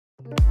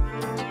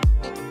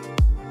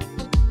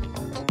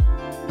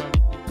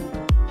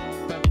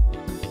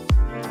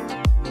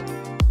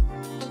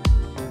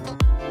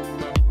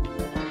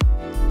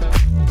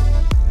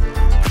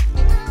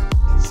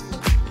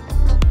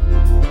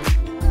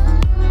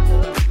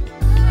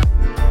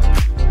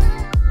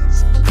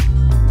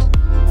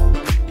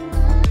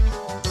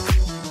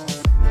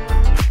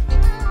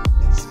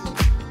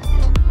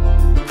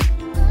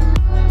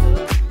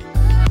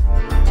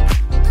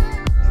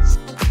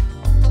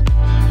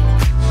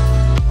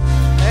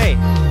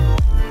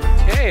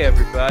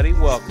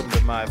Welcome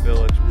to My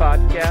Village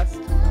Podcast.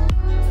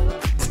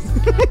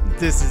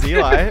 This is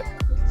Eli.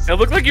 It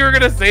looked like you were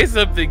going to say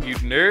something, you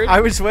nerd.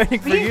 I was waiting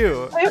for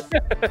you.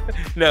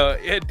 No,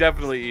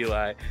 definitely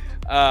Eli.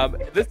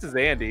 This is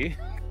Andy.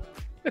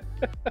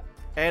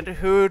 And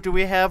who do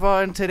we have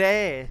on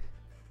today?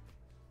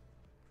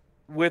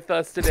 With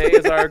us today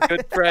is our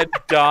good friend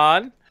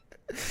Dawn.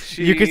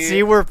 You can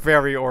see we're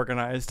very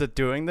organized at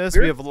doing this.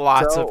 We have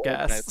lots of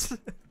guests.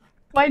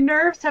 My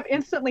nerves have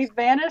instantly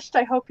vanished.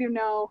 I hope you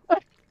know.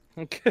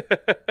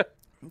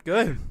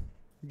 Good.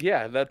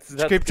 Yeah, that's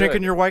Just keep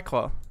drinking your White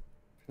Claw.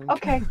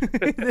 Okay.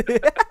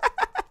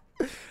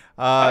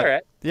 All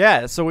right.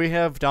 Yeah, so we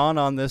have Dawn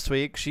on this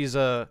week. She's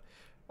a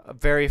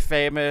very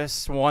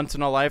famous,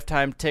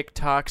 once-in-a-lifetime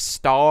TikTok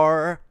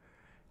star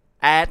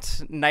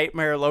at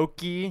Nightmare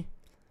Loki.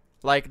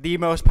 Like, the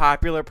most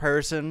popular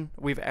person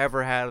we've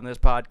ever had on this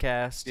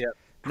podcast. Yep.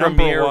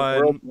 Number one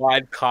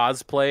worldwide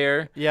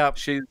cosplayer. Yep.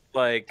 She's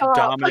like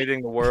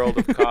dominating the world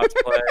of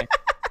cosplay.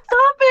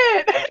 Stop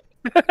it!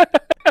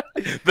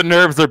 The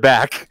nerves are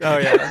back. Oh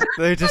yeah,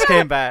 they just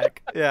came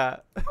back. Yeah.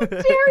 How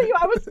dare you?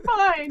 I was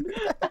fine.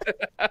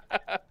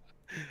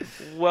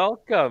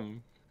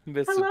 Welcome,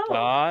 Miss Hello.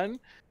 Dawn.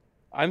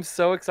 I'm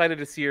so excited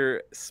to see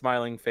your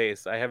smiling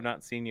face. I have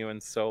not seen you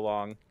in so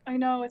long. I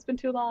know, it's been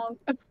too long.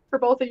 For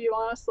both of you,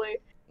 honestly.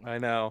 I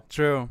know.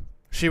 True.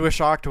 She was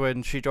shocked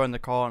when she joined the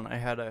call and I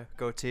had a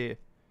goatee.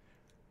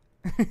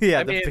 Yeah,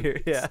 I mean,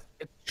 beard, yeah.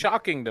 It's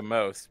shocking to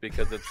most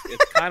because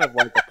it's kind of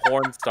like a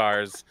porn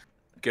star's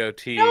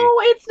goatee. No,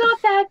 it's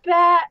not that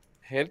bad.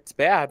 It's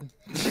bad.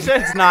 She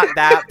said it's not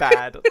that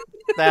bad.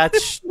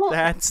 That's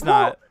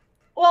not.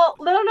 Well,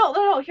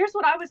 no. Here's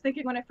what I was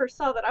thinking when I first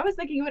saw that. I was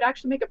thinking you would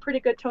actually make a pretty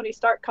good Tony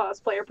Stark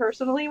cosplayer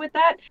personally with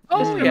that.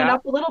 Just bring it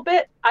up a little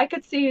bit. I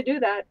could see you do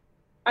that.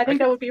 I think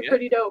that would be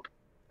pretty dope.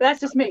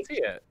 That's just me. See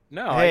it.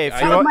 No, Hey, if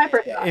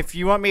if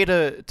you want me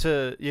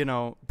to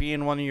be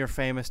in one of your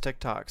famous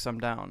TikToks, I'm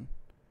down.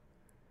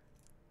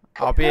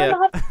 I'll be I'm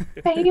not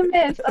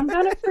famous. I'm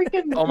gonna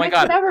freaking. Oh my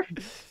god! Whatever.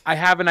 I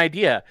have an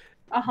idea.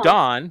 Uh-huh.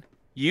 Dawn,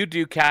 you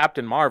do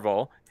Captain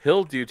Marvel.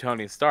 He'll do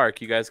Tony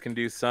Stark. You guys can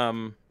do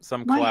some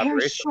My collaboration.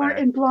 hair's short there.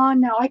 and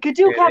blonde now. I could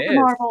do It Captain is.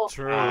 Marvel.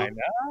 True. I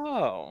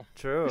know.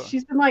 True.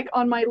 She's been like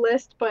on my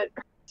list, but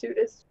her suit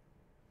has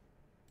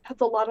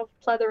a lot of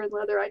pleather and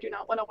leather. I do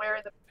not want to wear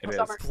in the It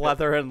summer. is.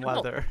 Leather and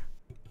leather.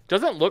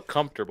 Doesn't look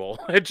comfortable.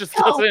 It just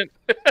No. doesn't.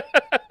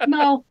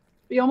 No,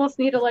 you almost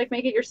need to like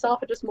make it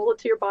yourself and just mold it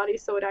to your body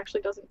so it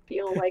actually doesn't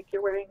feel like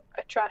you're wearing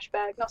a trash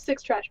bag. No,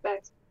 6 trash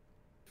bags.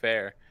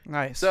 Fair.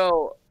 Nice.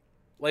 So,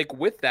 like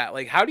with that,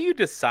 like how do you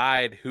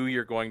decide who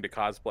you're going to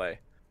cosplay?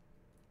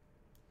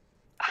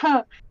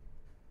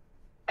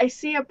 I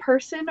see a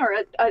person or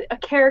a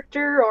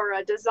character or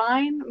a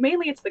design.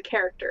 Mainly it's the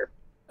character.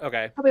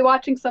 Okay. I'll be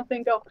watching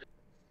something go,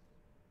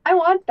 I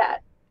want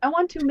that. I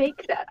want to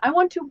make that. I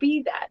want to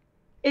be that.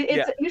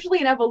 It's usually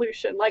an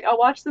evolution. Like I'll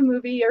watch the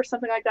movie or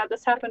something like that.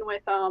 This happened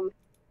with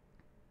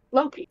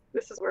Loki.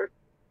 This is where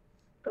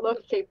the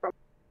Loki came from.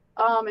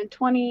 In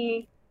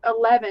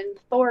 2011,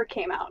 Thor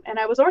came out, and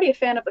I was already a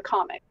fan of the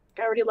comic.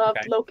 I already loved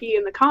Loki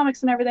and the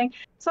comics and everything.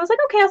 So I was like,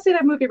 okay, I'll see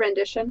that movie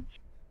rendition.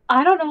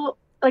 I don't know,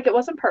 like it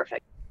wasn't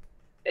perfect.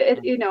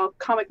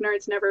 Comic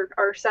nerds never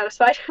are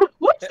satisfied.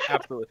 Whoops.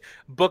 Absolutely.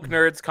 Book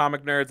nerds,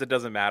 comic nerds, it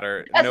doesn't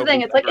matter. That's the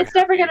thing. It's like it's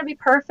never going to be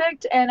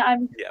perfect, and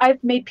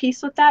I've made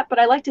peace with that. But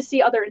I like to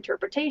see other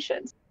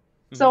interpretations.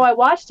 Mm-hmm. So I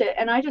watched it,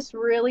 and I just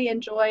really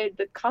enjoyed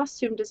the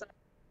costume design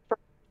for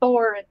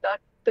Thor and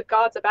the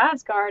gods of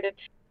Asgard, and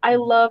I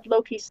loved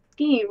Loki's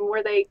scheme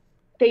where they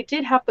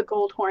did have the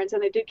gold horns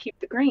and they did keep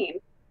the green.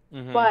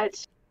 Mm-hmm.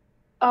 But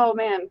oh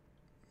man,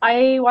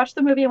 I watched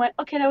the movie and went,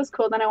 okay, that was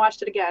cool. Then I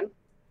watched it again.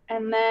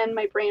 And then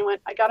my brain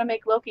went, I gotta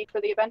make Loki for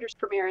the Avengers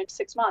premiere in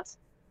 6 months.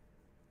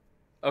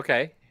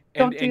 Okay.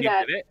 Don't do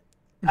that. You did it?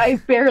 I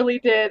barely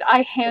did.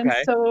 I hand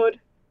sewed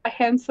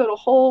a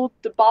whole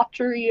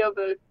debauchery of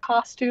a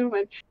costume,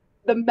 and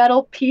the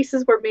metal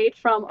pieces were made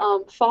from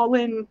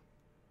fallen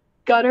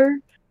gutter.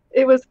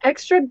 It was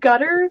extra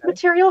gutter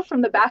material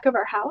from the back of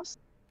our house.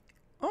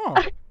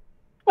 Oh.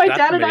 My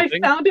dad and I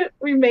found it,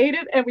 we made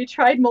it, and we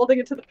tried molding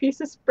it to the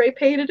pieces, spray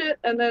painted it,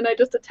 and then I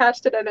just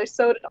attached it and I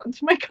sewed it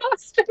onto my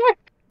costume.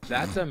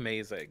 That's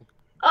amazing.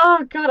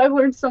 Oh god, I've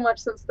learned so much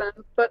since then.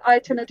 But I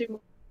tend to do,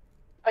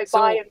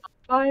 buy and not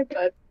buy,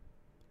 but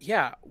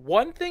yeah,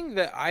 one thing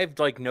that I've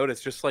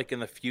noticed just in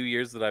the few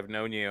years that I've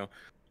known you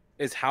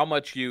is how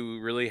much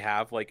you really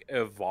have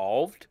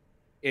evolved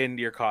in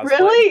your cosplay.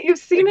 Really? You've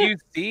seen Like, it? you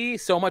see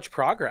so much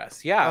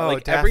progress. Yeah, Oh,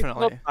 like every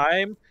single definitely.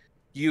 time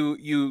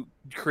you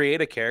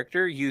create a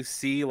character, you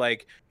see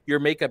like your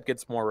makeup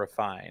gets more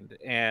refined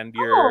and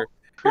Oh, your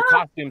huh,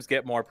 costumes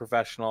get more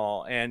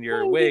professional and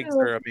your thank wigs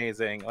you. are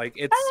amazing. Like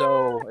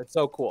Ah, it's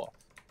so cool.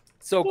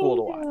 So cool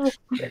to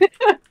thank you.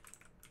 watch.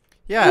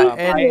 Yeah, Thank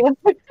and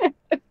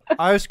you.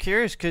 I was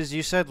curious because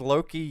you said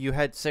Loki, you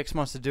had 6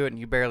 months to do it and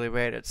you barely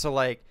made it. So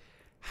like,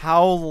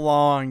 how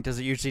long does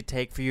it usually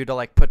take for you to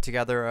like put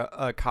together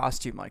a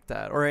costume like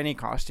that, or any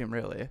costume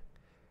really?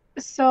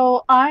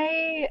 So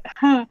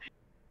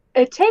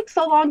it takes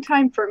a long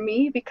time for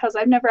me because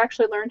I've never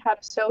actually learned how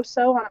to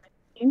sew on a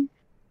machine.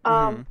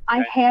 Mm-hmm. I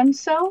Okay. hand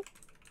sew,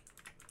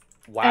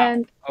 Wow.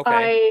 and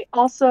Okay.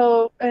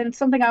 and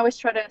something I always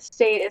try to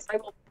state is I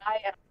will buy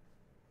it.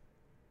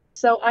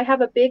 So I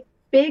have a big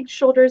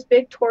shoulders,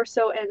 big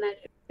torso, and then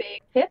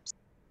big hips,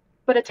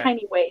 but a Okay.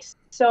 tiny waist.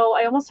 So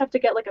I almost have to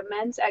get like a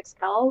men's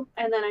XL,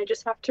 and then I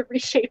just have to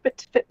reshape it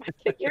to fit my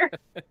figure.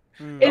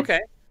 Mm. It's Okay.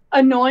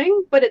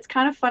 annoying, but it's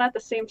kind of fun at the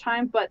same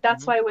time. But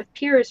that's Mhm. why with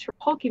Piers for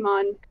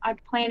Pokemon, I'm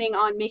planning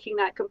on making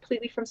that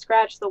completely from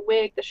scratch, the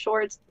wig, the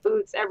shorts, the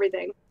boots,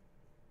 everything,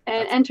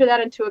 and That's enter that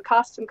into a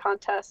costume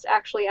contest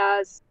actually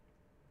as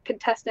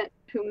contestant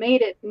who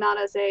made it, not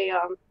as a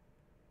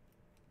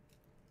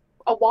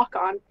walk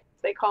on, as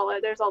they call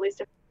it. There's all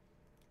these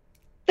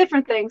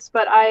different things,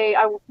 but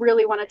I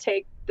really want to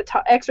take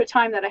the extra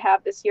time that I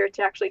have this year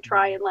to actually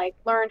try and like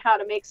learn how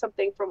to make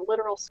something from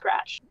literal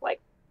scratch. Like,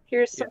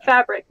 here's some yeah.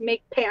 fabric,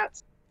 make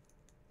pants.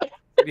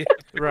 Yeah.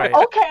 Right.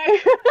 Okay.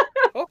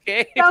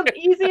 Okay. Sounds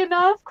easy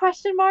enough,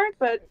 question mark,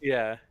 but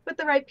Yeah. with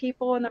the right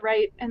people and the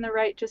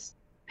right just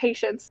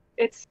patience,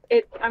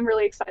 I'm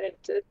really excited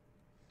to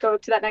go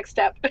to that next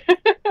step.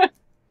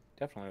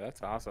 Definitely.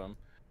 That's awesome.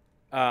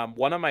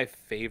 One of my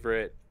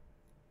favorite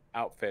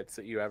outfits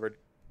that you ever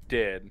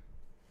did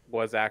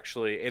was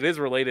actually, it is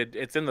related,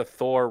 it's in the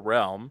Thor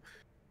realm.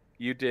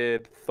 You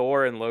did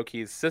Thor and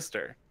Loki's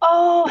sister.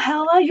 Oh,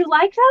 Hella, you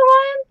like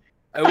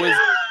that It was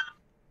one?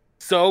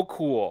 so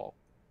cool.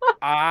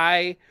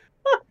 I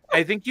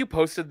think you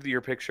posted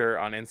your picture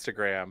on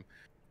Instagram,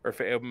 or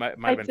it might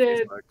I have been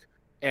did. Facebook.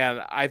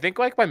 And I think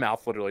like my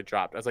mouth literally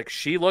dropped. I was like,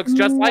 she looks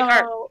just like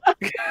her. No.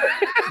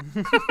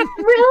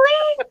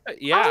 Really?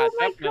 Yeah, Oh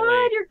my definitely.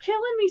 god, you're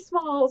killing me,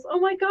 Smalls. Oh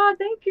my god,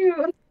 thank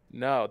you.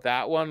 No,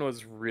 that one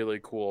was really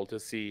cool to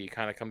see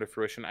kind of come to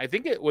fruition. I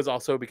think it was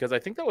also because I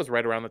think that was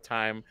right around the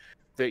time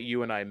that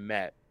you and I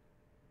met.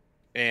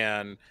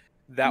 And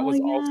that Oh was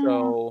yeah.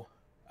 also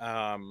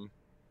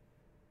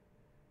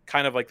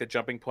kind of like the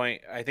jumping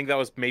point. I think that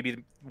was maybe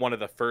one of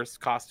the first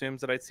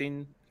costumes that I'd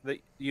seen that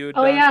you had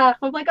Oh done. yeah.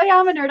 I'm like, oh yeah,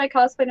 I'm a nerd. I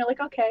cosplay. And you're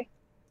like, okay.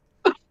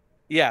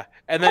 Yeah,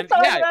 and then That's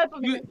all yeah, that's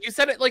what you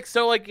said it like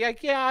so like yeah,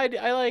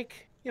 I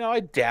like, I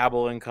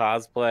dabble in I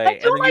cosplay,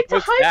 and don't then you like to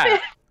post hype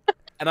that, it.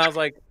 and I was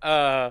like,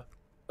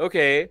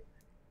 okay,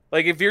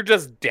 like if you're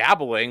just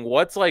dabbling,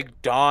 what's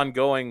like Dawn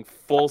going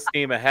full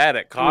steam ahead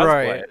at cosplay?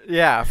 Right.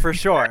 Yeah, for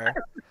sure.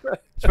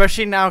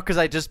 Especially now because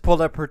I just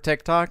pulled up her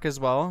TikTok as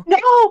well.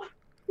 No,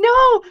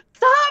 no,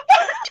 stop.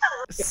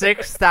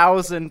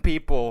 6,000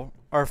 people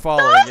are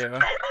following you.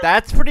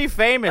 That's pretty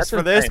famous That's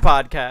for this insane.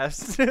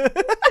 podcast.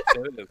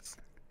 It is.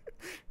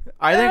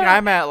 I think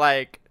I'm at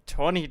like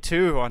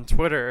 22 on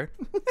Twitter.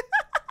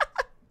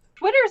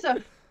 Twitter's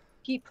a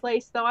key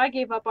place, though. I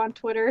gave up on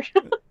Twitter.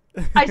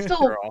 I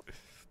still Girl,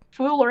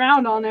 fool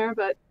around on there,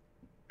 but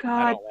I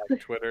God, don't like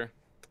Twitter.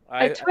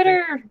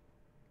 Twitter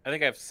I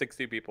think I have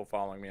 60 people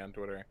following me on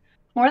Twitter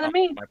more than on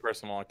me. my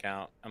personal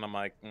account, and I'm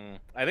like,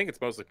 I think it's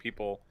mostly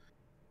people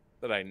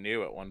that I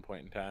knew at one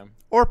point in time,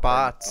 Or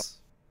bots.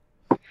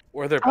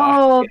 or their bots.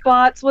 Oh,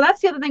 bots. Well,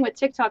 that's the other thing with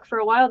TikTok for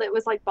a while that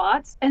was like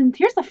bots. And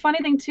here's the funny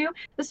thing too.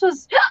 This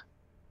was,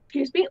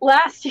 excuse me,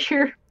 last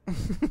year.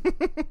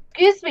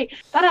 Excuse me.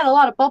 That had a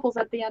lot of bubbles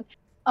at the end.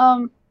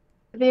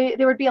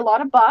 There would be a lot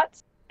of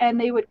bots, and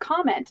they would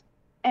comment,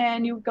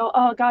 and you would go,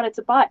 "Oh God, it's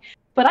a bot."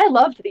 But I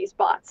loved these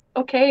bots.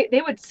 Okay,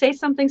 they would say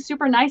something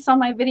super nice on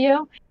my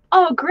video.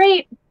 Oh,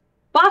 great,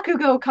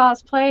 Bakugo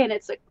cosplay, and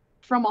it's like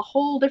from a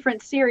whole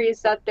different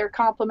series that they're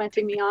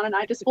complimenting me on, and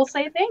I just will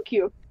say thank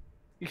you.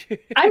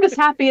 I'm just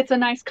happy it's a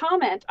nice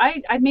comment.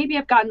 I maybe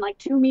have gotten like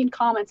 2 mean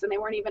comments, and they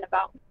weren't even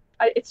about me.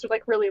 It's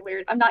like really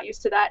weird. I'm not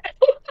used to that.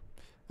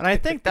 And I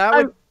think that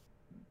would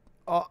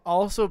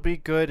also be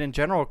good in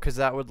general because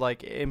that would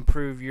like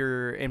improve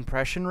your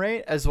impression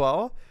rate as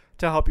well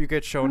to help you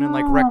get shown and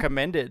like Oh.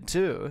 recommended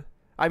too.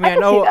 I mean, I can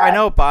see know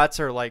that. bots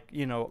are like,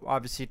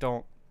 obviously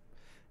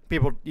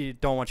you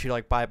don't want you to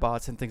like buy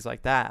bots and things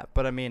like that.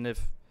 But I mean,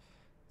 if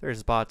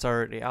there's bots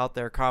already out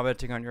there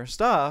commenting on your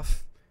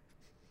stuff,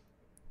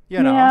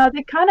 Yeah,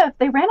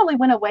 they randomly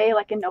went away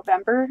like in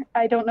November.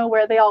 I don't know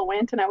where they all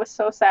went, and I was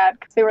so sad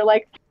because they were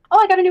like, "Oh,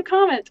 I got a new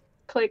comment."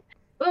 Click.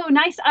 "Ooh,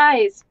 nice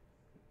eyes."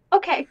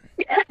 Okay.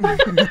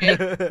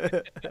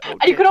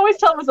 And you could always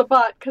tell it was a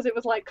bot because it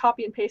was like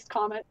copy and paste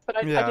comments, but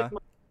I Yeah.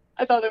 didn't.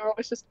 I thought they were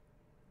always just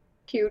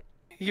cute.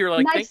 You're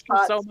like, Nice thank you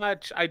so spots.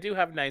 much. I do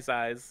have nice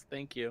eyes.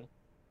 Thank you.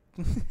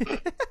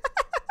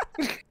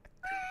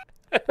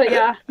 But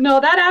yeah, no,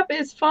 that app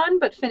is fun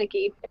but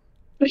finicky.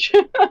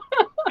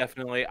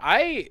 Definitely.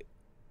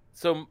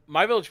 So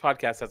My Village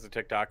Podcast has a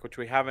TikTok, which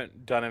we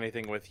haven't done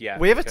anything with yet.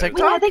 We have a because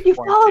TikTok? Wait, I think you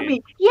followed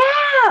quarantine. me.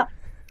 Yeah.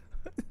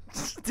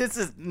 This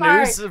is Sorry.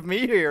 news of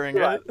me hearing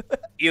it.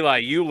 Eli,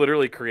 you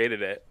literally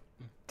created it.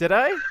 Did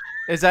I?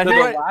 Is that So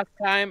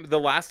who the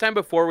last time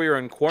before we were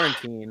in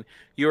quarantine,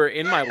 you were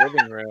in my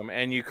living room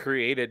and you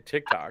created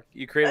TikTok.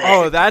 You created.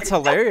 Oh, that's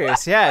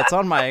hilarious. Yeah, it's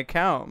on my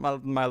account.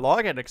 My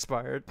login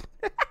expired.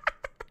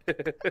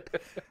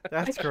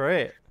 That's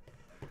great.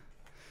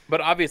 But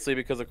obviously,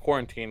 because of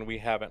quarantine, we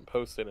haven't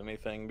posted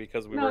anything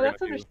because we No, were that's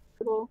going to do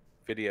understandable.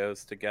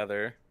 videos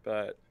together.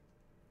 But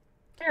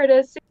There it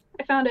is. See,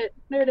 I found it.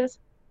 There it is.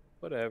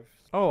 whatever.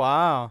 Oh,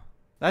 wow.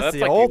 That's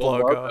the like old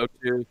logo.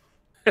 too.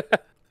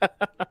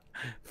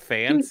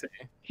 Fancy.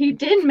 He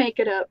did make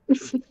it up.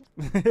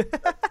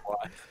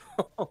 What?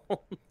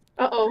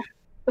 Uh-oh.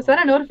 Was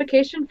that a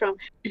notification from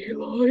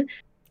Eli?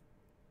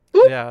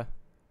 Yeah.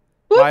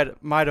 Whoop.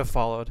 Might have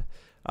followed.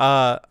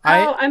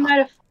 I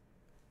might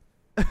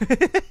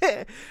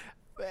have.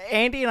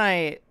 Andy and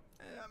I,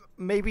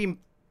 maybe,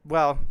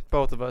 well,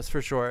 both of us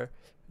for sure,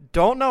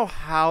 don't know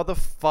how the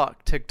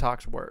fuck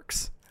TikTok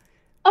works.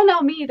 Oh,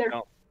 no, me either.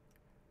 No.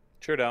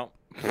 Sure don't.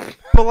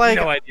 But like,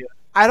 No idea.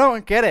 I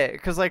don't get it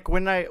because like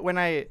when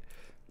I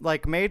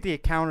like made the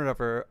account or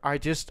whatever, I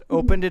just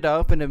opened it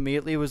up and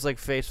immediately was like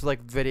faced with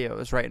like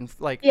videos right in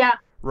like Yeah.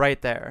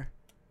 right there.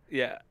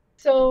 Yeah.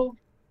 So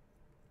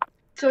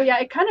yeah,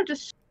 it kind of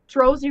just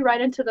throws you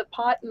right into the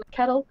pot and the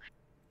kettle.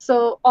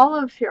 So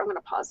here, I'm gonna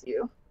pause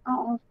you.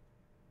 Oh,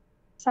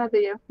 sad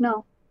video.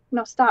 No,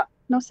 stop.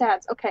 No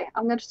sads. Okay,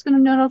 just gonna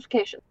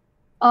notification.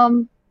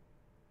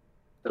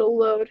 It'll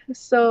load.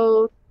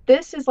 So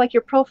this is like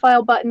your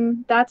profile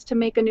button. That's to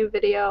make a new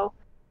video,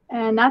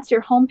 and that's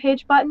your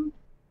homepage button.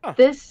 Huh.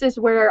 This is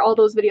where all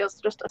those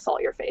videos just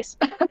assault your face.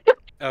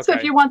 Okay. So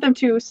if you want them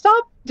to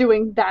stop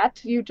doing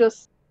that,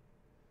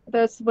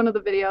 that's one of the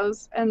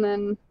videos, and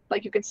then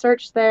like you can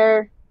search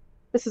there.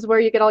 This is where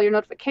you get all your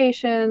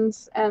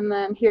notifications, and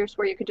then here's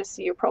where you can just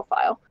see your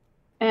profile.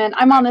 And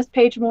I'm on this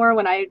page more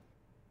when I'm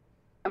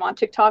on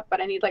TikTok,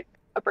 but I need like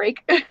a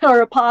break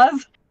or a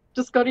pause.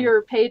 Just go to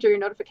your page or your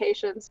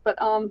notifications. But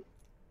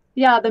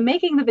yeah, the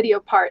making the video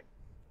part.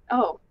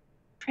 Oh,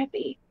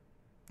 trippy.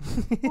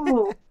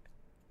 Oh,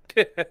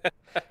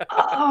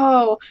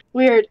 oh,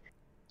 weird.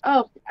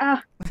 Oh,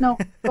 no,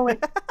 go away.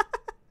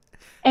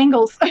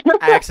 Angles.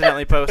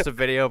 Accidentally post a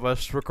video of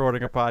us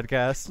recording a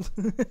podcast.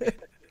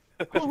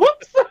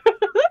 Whoops.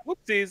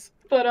 Whoopsies.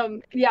 But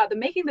yeah, the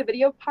making the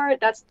video part,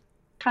 that's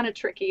kind of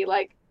tricky.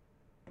 Like,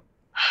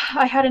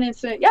 I had an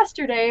incident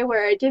yesterday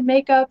where I did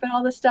makeup and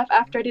all this stuff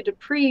after I did a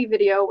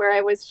pre-video where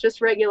I was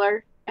just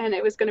regular, and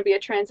it was going to be a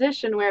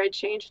transition where I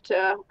changed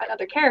to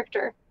another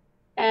character.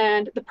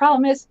 And the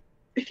problem is,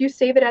 if you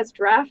save it as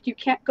draft, you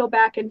can't go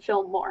back and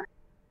film more.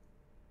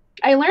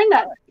 I learned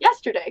that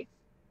yesterday.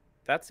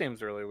 That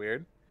seems really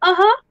weird.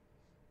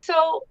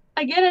 So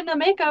I get into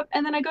makeup,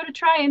 and then I go to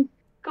try and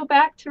go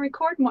back to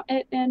record more,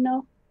 and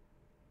no.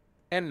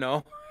 And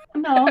no.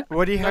 No.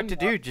 What do you have to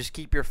do? Just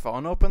keep your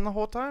phone open the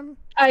whole time?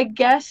 I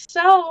guess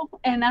so,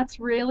 and that's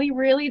really,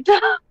 really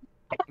dumb.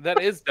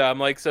 That is dumb.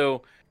 Like,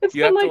 so It's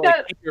you been have like to like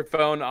that, keep your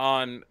phone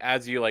on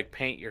as you like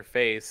paint your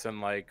face and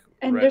like.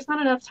 and there's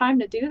not enough time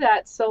to do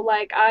that. So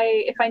like,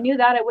 if I knew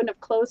that, I wouldn't have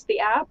closed the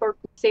app or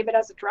save it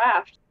as a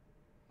draft.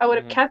 I would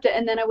have kept it,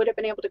 and then I would have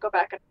been able to go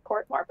back and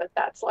record more. But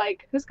that's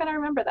like, who's gonna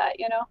remember that,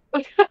 you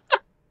know?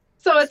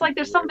 So it's like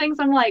there's some things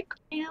I'm like,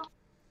 you know.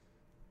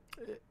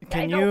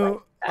 Can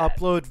you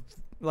upload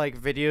like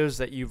videos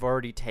that you've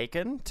already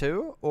taken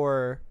too,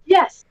 or?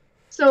 Yes.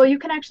 So you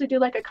can actually do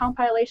like a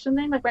compilation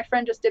thing. Like my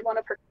friend just did one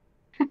of her,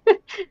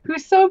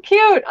 who's so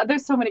cute.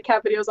 There's so many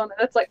cat videos on there.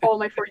 That's like all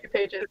my For You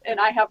pages,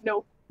 and I have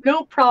no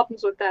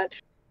problems with that.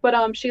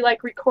 But she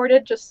like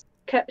recorded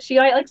she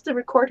likes to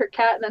record her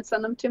cat and then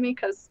send them to me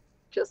because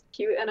just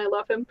cute and I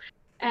love him.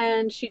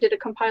 And she did a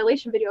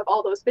compilation video of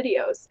all those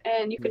videos,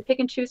 and you can pick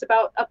and choose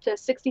about up to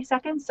 60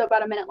 seconds, so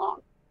about a minute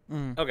long.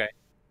 Okay.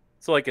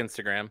 So like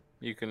Instagram,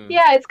 you can.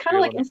 Yeah, it's kind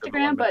of like limited to Instagram,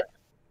 1 minute.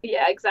 but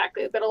yeah,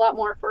 exactly. But a lot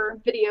more for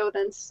video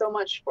than so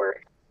much for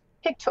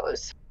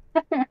pictos.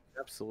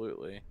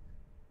 Absolutely.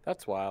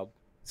 That's wild.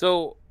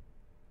 So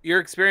your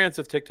experience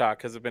with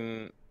TikTok, has it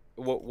been,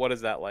 what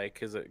is that like?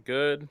 Is it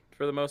good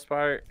for the most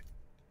part?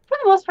 For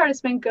the most part, it's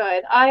been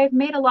good. I've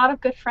made a lot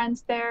of good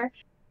friends there.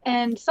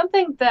 And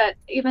something that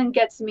even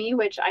gets me,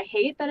 which I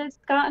hate that it's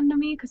gotten to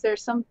me, because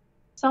there's some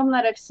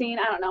that I've seen,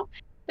 I don't know.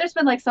 There's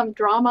been like some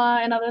drama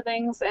and other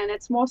things, and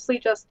it's mostly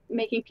just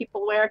making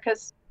people aware,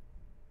 because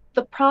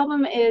the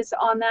problem is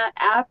on that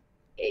app,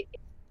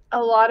 a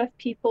lot of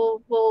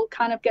people will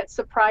kind of get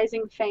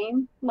surprising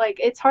fame. Like,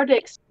 it's hard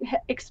to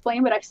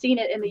explain, but I've seen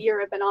it in the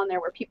year I've been on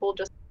there where people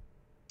just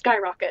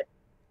skyrocket.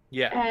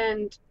 Yeah.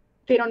 And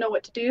they don't know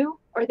what to do,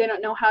 or they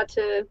don't know how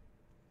to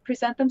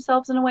present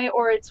themselves in a way,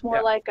 or it's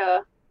more like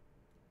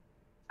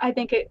I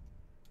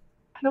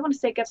don't want to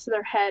say it gets to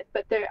their head,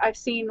 but I've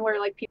seen where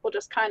like people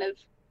just kind of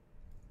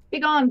be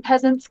gone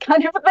peasants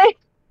kind of a thing.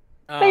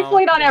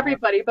 Thankfully, not Yeah.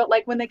 everybody, but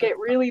like when they get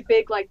really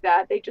big like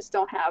that, they just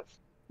don't have.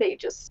 They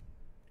just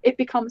it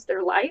becomes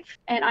their life.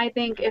 And I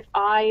think if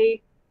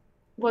I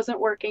wasn't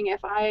working,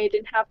 if I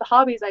didn't have the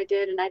hobbies I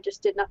did, and I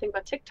just did nothing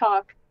but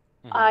TikTok,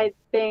 I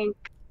think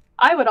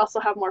I would also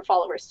have more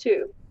followers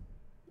too. Yeah.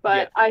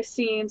 But I've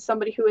seen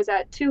somebody who was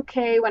at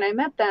 2K when I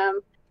met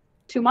them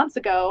 2 months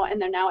ago, and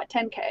they're now at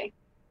 10K.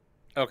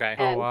 Okay.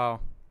 Oh And wow.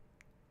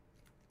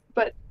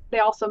 but they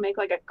also make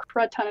like a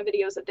crud ton of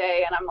videos a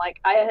day, and I'm like,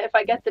 if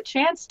I get the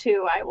chance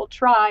to, I will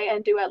try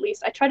and do at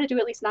least. I try to do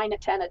at least 9 to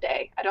 10 a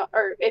day. I don't,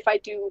 or if I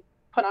do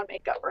put on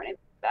makeup or anything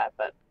like that,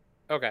 but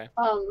Okay.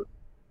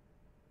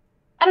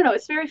 I don't know.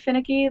 It's very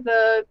finicky.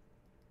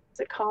 What's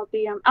it called?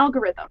 The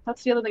algorithm.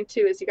 That's the other thing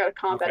too. Is you got to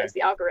combat Okay. is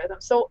the algorithm.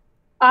 So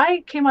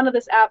I came onto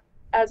this app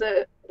as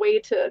a way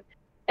to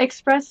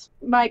express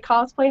my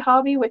cosplay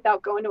hobby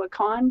without going to a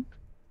con,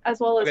 as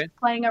well as Okay.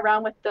 playing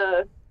around with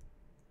the.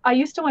 I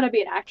used to want to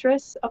be an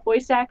actress, a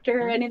voice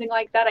actor, anything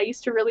like that. I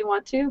used to really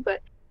want to,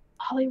 but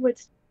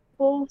Hollywood's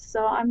full,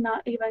 so I'm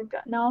not even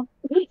gonna. No,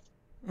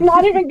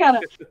 not even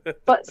gonna.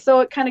 But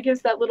so it kind of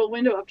gives that little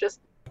window of just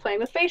playing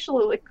with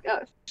facial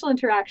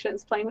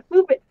interactions, playing with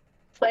movement,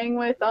 playing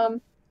with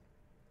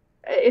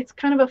It's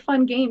kind of a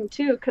fun game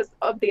too because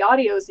of the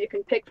audios you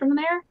can pick from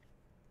there.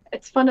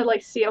 It's fun to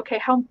like see, okay,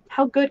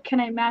 how good can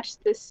I match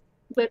this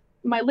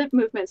my lip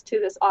movements to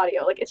this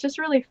audio? Like it's just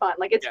really fun.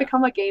 Like it's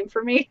become a game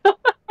for me.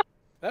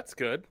 That's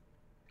good.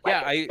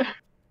 Like Yeah,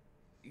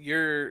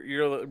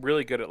 you're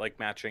really good at like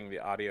matching the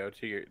audio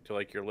to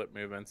like your lip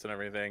movements and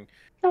everything.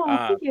 Oh, Um,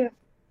 thank you.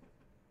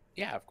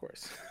 yeah, of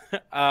course.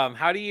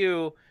 How do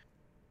you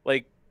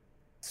like?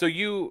 So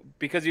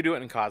because you do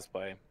it in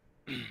cosplay,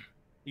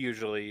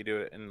 usually you do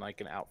it in like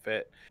an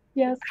outfit.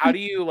 Yes. How do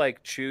you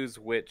like choose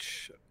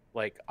which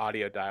like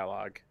audio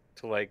dialogue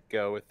to like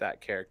go with that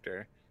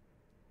character?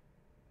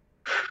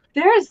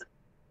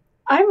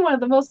 I'm one of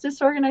the most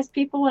disorganized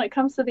people when it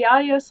comes to the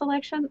audio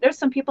selection. There's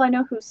some people I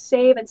know who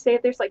save and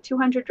save. There's like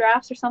 200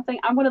 drafts or something.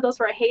 I'm one of those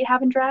where I hate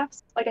having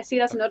drafts. Like I see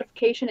it as a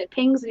notification, it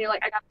pings, and you're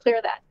like, I gotta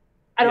clear that.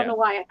 I don't know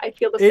why. I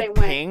feel the same It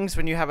way. pings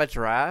when you have a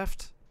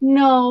draft?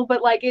 No,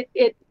 but like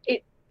it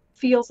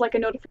feels like a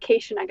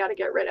notification I gotta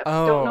get rid of.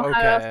 Oh, Don't know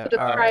how else okay. to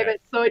describe Alright.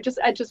 it. So it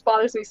just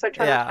bothers me. So I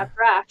try not to have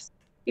drafts,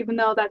 even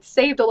though that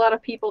saved a lot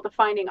of people to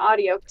finding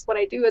audio. Because what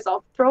I do is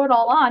I'll throw it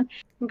all on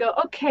and go,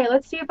 okay,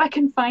 let's see if I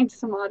can find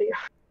some audio.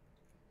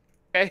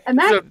 Okay. And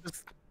that- So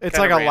just It's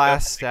kinda like a random.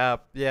 last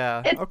step.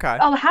 Yeah. It's- Okay.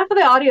 Half of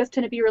the audios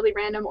tend to be really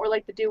random, or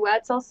like the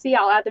duets I'll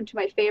add them to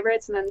my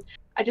favorites, and then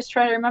I just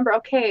try to remember,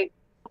 okay,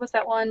 what was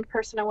that one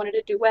person I wanted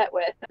to duet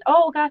with? And,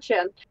 oh,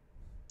 gotcha.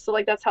 So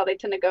like that's how they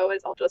tend to go.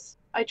 Is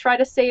I try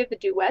to save the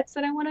duets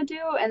that I want to do,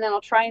 and then I'll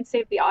try and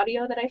save the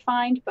audio that I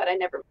find, but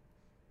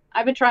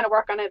I've been trying to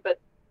work on it, but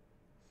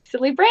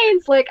silly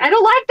brains, like I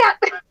don't like that.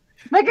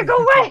 Make it go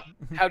away.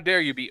 How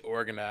dare you be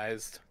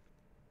organized?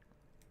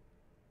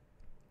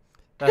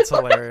 That's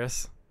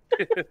hilarious.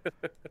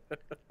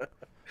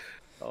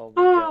 Oh my Oh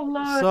god.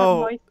 Lord,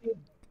 So- have mercy.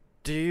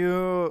 Do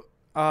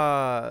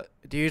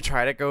you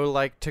try to go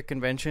like to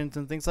conventions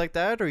and things like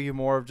that, or are you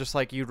more of just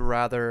like you'd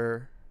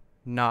rather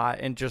not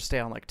and just stay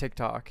on like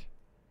TikTok?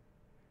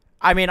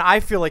 I mean,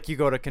 I feel like you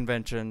go to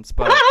conventions,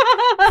 but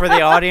for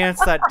the audience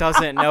that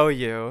doesn't know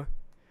you,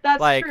 That's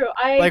like- true.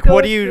 like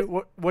what do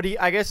you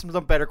I guess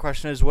the better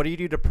question is, what do you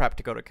do to prep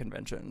to go to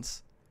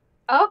conventions?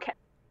 Okay.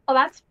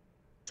 Well,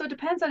 so it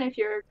depends on if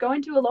you're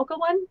going to a local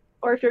one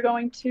or if you're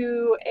going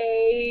to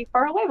a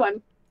faraway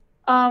one.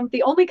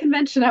 The only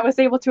convention I was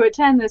able to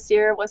attend this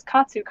year was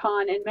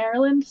KatsuCon in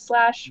Maryland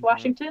 /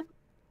 Washington.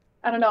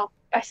 I don't know.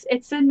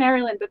 It's in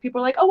Maryland, but people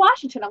are like, "Oh,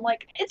 Washington." I'm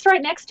like, "It's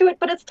right next to it,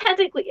 but it's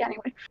technically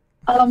anyway."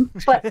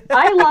 But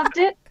I loved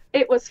it.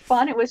 It was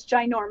fun. It was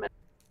ginormous.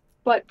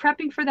 But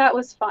prepping for that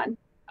was fun.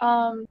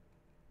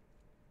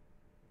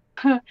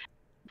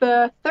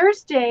 The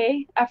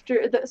Thursday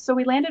so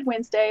we landed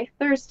Wednesday.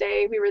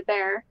 Thursday we were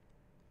there,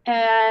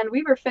 and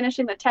we were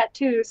finishing the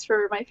tattoos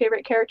for my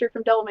favorite character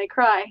from Devil May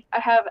Cry. I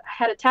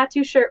had a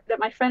tattoo shirt that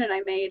my friend and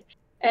I made,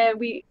 and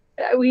we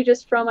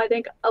just from I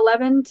think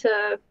 11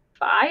 to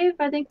 5,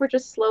 I think we're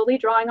just slowly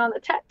drawing on the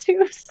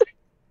tattoos.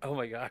 Oh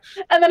my gosh.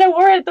 And then I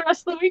wore it the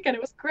rest of the weekend.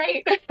 It was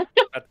great.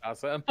 That's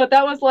awesome. But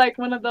that was like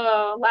one of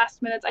the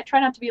last minutes. I try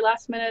not to be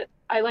last minute.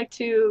 I like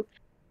to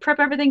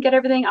prep everything, get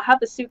everything. I'll have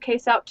the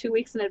suitcase out 2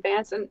 weeks in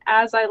advance, and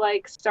as I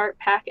like start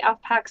I'll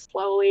pack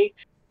slowly,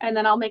 and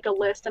then I'll make a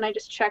list and I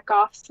just check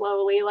off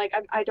slowly. Like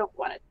I don't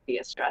want it to be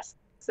a stress.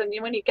 So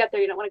when you get there,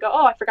 you don't want to go,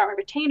 oh, I forgot my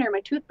retainer, my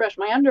toothbrush,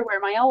 my underwear,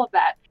 my all of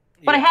that.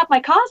 But I have my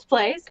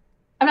cosplays.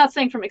 I'm not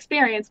saying from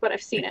experience, but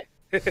I've seen it.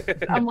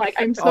 I'm like,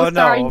 I'm so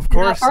sorry. No, of you did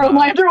not course borrow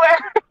my not. underwear.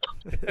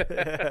 Oh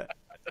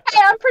Hey,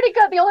 I'm pretty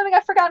good. The only thing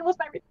I forgot was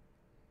my.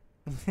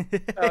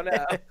 Oh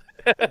no.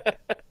 I can't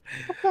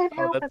Oh,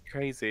 help it. that's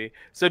crazy.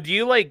 So do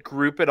you like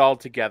group it all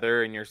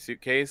together in your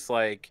suitcase?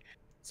 Like,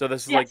 so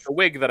this is like Yes. the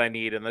wig that I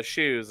need and the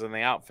shoes and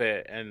the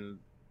outfit and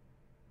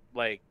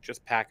like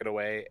just pack it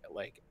away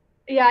like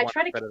Yeah, I one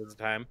try to. bit at a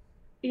time.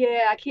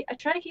 Yeah, I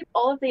try to keep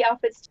all of the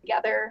outfits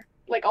together,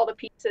 like all the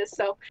pieces.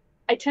 So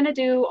I tend to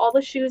do all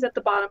the shoes at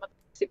the bottom of the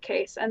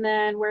suitcase, and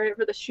then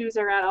wherever the shoes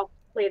are at, I'll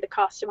lay the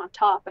costume on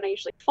top, and I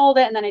usually fold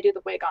it, and then I do the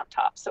wig on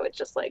top. So it's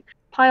just like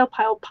pile,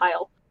 pile,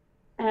 pile.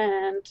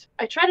 And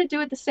I try to do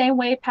it the same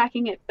way,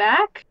 packing it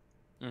back.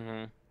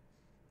 Mm-hmm.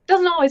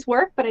 Doesn't always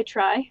work, but I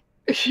try.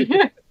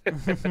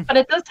 But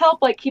it does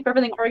help like keep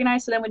everything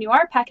organized, so then when you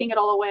are packing it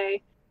all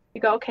away,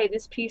 you go, okay,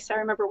 this piece, I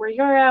remember where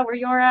you're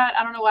at.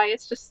 I don't know why.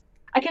 It's just,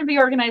 I can be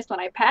organized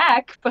when I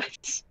pack,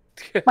 but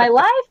my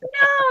life,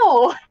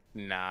 no.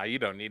 Nah, you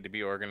don't need to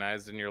be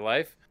organized in your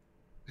life.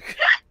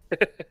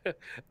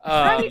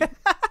 Right.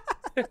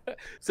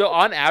 So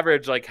on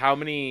average, like how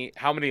many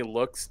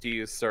looks do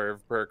you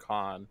serve per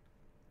con?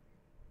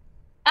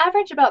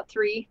 Average about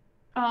 3.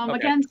 Okay.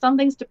 Again, some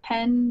things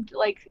depend,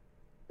 like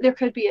there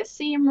could be a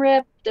seam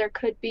rip, there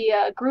could be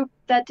a group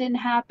that didn't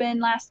happen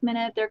last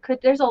minute,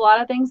 there's a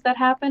lot of things that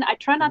happen. I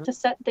try not to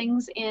set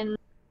things in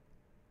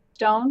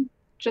stone,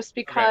 just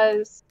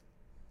because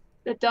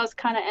it does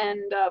kind of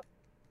end up,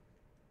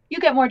 you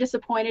get more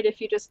disappointed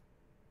if you just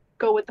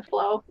go with the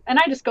flow. And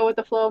I just go with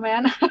the flow,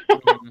 man.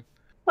 Mm-hmm.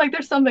 Like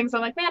there's some things I'm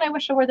like, man, I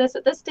wish I wore this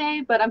at this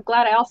day, but I'm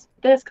glad I also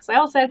did this because I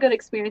also had good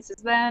experiences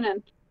then.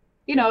 And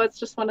you know, it's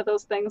just one of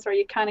those things where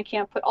you kind of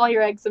can't put all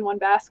your eggs in one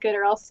basket,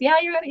 or else, yeah,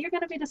 you're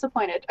gonna be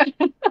disappointed.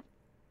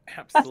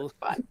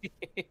 Absolutely.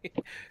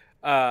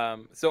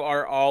 So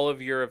are all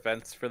of your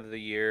events for the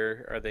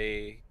year, are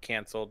they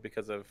canceled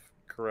because of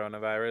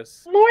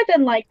coronavirus? More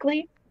than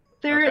likely.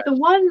 Okay. The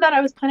one that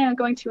I was planning on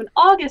going to in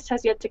August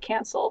has yet to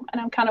cancel,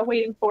 and I'm kind of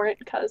waiting for it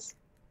because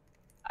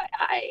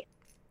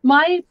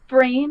my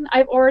brain,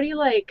 I've already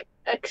like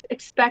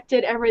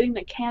expected everything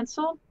to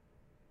cancel.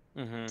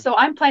 Mm-hmm. So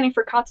I'm planning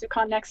for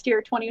Katsucon next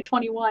year,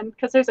 2021,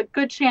 because there's a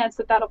good chance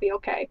that that'll be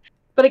okay.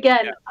 But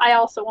again, I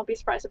also won't be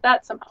surprised if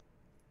that somehow.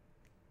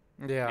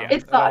 Yeah,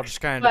 It all sucks,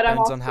 just kind of but I'm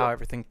depends on also- how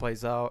everything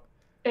plays out.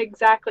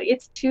 Exactly.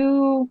 It's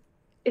too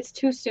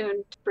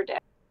soon to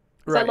predict.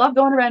 'Cause I Right. love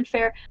going to Ren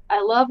Fair.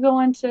 I love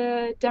going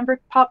to Denver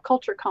Pop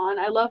Culture Con.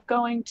 I love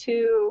going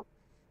to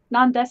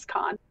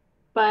Non-DesCon.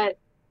 But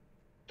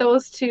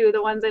those two,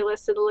 the ones I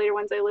listed, the later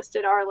ones I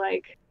listed, are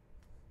like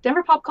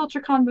Denver Pop Culture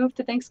Con moved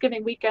to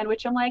Thanksgiving weekend,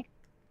 which I'm like,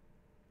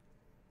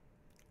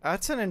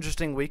 That's an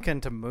interesting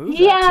weekend to move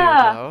yeah.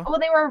 that to, though. Well,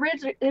 they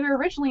were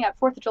originally at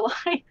 4th of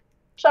July.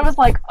 So I was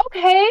like,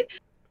 okay,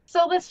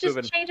 so let's just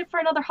Moving. change it for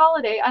another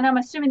holiday. And I'm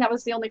assuming that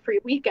was the only free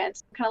weekend.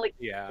 So kind of like,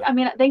 Yeah. I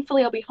mean,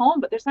 thankfully I'll be home,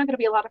 but there's not going to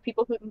be a lot of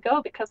people who can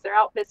go because they're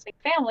out visiting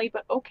family.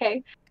 But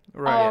okay.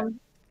 Right.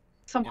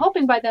 So I'm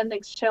hoping by then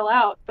things chill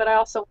out, but I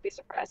also won't be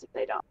surprised if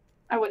they don't.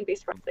 I wouldn't be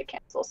surprised if they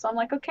cancel. So I'm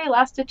like, okay,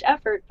 last ditch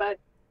effort, but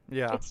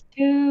Yeah. it's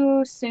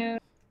too soon.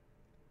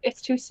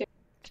 It's too soon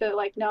to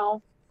like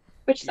know,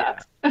 which Yeah.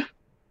 sucks.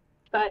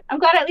 But I'm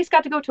glad I at least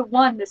got to go to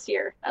one this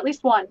year. At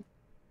least one.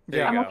 There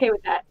Yeah. you I'm go. okay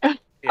with that.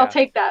 Yeah. I'll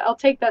take that. I'll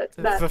take that.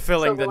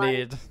 Fulfilling the silver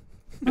lining. need.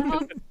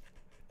 Mhm.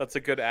 That's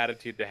a good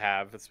attitude to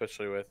have,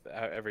 especially with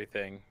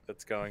everything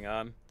that's going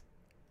on.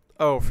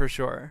 Oh, for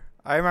sure.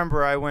 I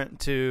remember I went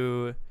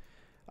to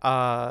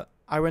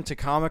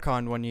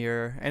Comic-Con one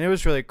year, and it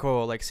was really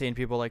cool, like seeing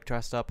people like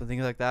dressed up and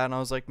things like that. And I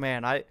was like,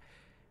 man,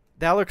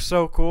 that looks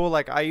so cool.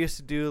 Like I used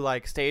to do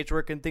like stage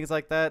work and things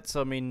like that.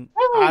 So I mean,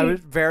 I Really? was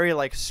very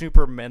like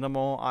super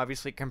minimal,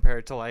 obviously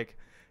compared to like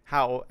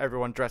how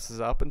everyone dresses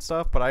up and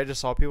stuff. But I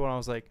just saw people and I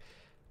was like,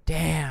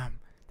 damn,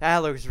 that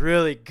looks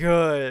really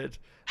good.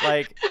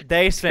 Like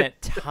they spent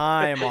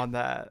time on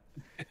that.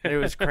 It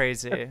was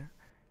crazy. And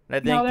I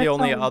think the that's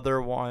only awesome.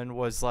 other one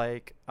was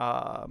like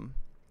what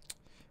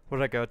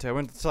did I go to? I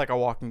went to like a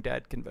Walking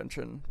Dead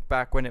convention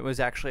back when it was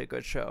actually a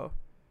good show.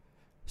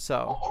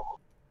 So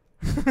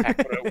Back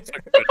when it was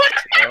a good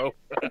show.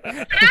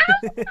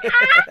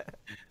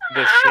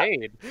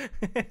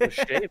 The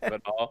shade of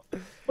it all.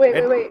 Wait.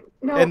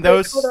 No, And wait,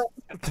 those hold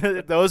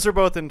up. those are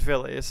both in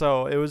Philly,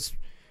 so it was,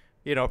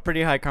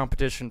 pretty high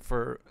competition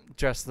for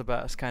just the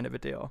best kind of a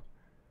deal.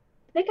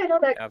 I think I know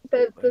that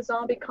Absolutely. the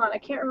zombie con. I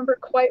can't remember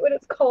quite what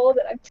it's called,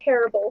 and I'm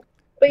terrible.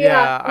 But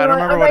yeah, I don't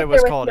remember I'm what right it was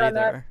there with called you on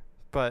that. either,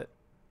 but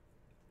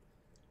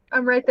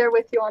I'm right there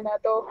with you on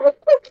that, though.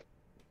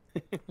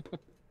 did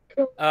you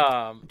hear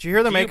they're Do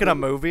you making a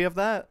movie of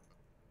that?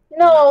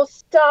 No,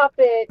 stop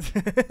it.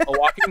 A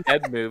Walking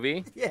Dead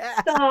movie? Yeah.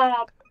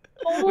 Stop.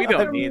 We Hold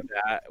don't on. need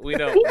that. We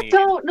don't We need.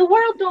 don't. The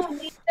world don't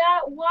need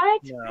that.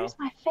 What? No. Where's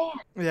my fan?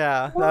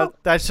 Yeah, Well-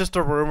 that's just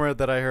a rumor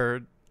that I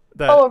heard.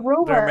 That Oh, a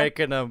rumor. They're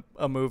making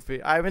a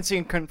movie. I haven't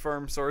seen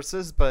confirmed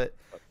sources, but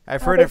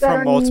I've Oh, heard they it from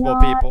better multiple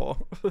not.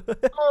 people.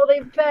 Oh,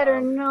 they better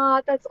Um,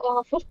 not. That's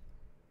awful.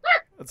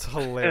 It's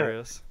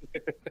hilarious.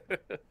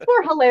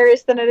 More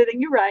hilarious than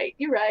anything. You're right.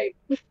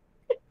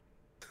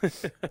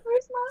 Where's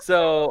my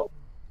So,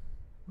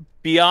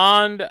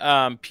 beyond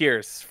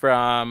Pierce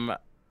from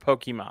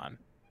Pokemon,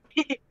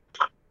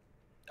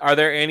 are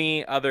there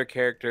any other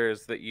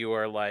characters that you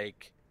are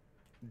like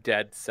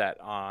dead set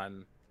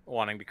on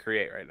wanting to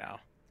create right now?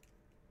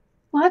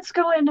 Let's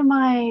go into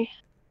my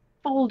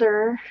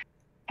folder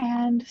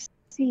and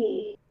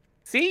see.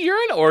 See, you're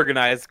an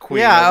organized queen.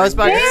 Yeah, I over was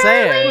about to here.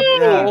 say. Barely.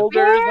 Yeah.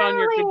 Folders on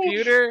your Barely.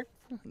 computer.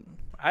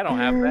 I don't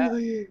have that.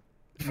 Barely.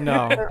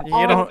 No, They're you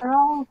all, don't. they're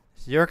all...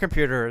 Your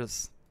computer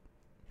is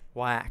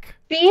whack.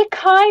 Be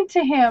kind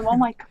to him. Oh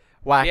my god.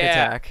 Whack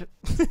Yeah. attack.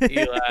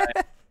 Eli.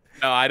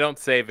 No, I don't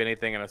save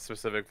anything in a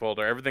specific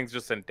folder. Everything's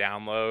just in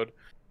download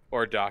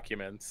or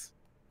documents.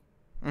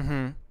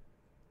 Mm-hmm.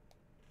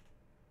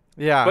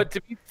 Yeah. But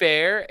to be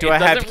fair, do it I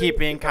have to doesn't keep really-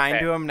 being kind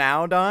okay. to him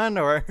now, Don?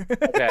 Or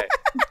Okay.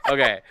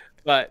 Okay.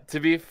 But to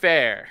be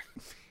fair,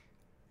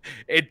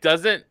 it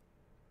doesn't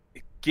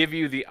give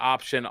you the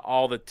option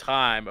all the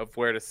time of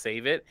where to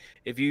save it.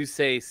 If you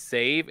say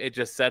save, it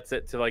just sets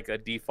it to like a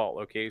default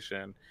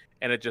location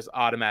and it just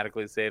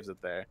automatically saves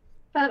it there.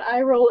 That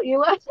eye roll,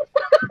 Eli.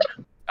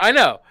 I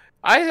know.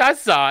 I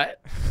saw it.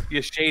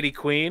 You shady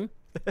queen.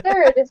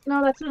 There it is.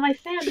 No, that's not my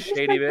fan. This is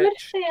Shady my good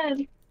bitch. fan.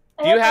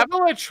 Do you have a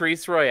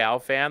Latrice Royale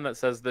fan that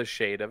says the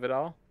shade of it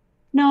all?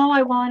 No,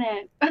 I want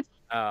it.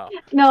 Oh.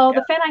 No,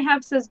 the fan I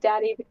have says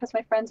daddy because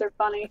my friends are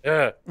funny.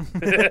 Ugh.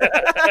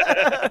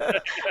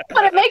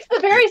 But it makes the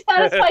very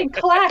satisfying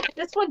clack.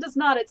 This one does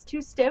not. It's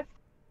too stiff.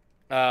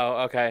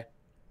 Oh, okay.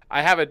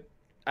 I have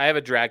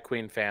a drag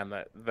queen fan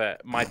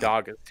that my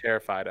dog is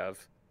terrified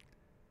of.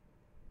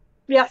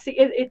 Yeah, see,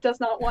 it does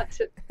not want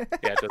to.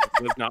 Yeah,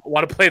 does not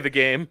want to play the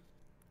game.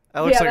 that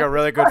looks Yeah, like a that's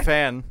really the good part.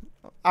 fan.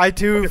 I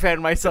too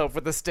fan myself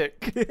with a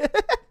stick.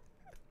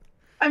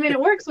 I mean, it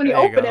works when you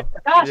There you open go. it,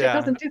 but gosh, Yeah. it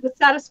doesn't do the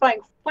satisfying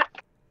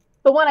whack.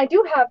 The one I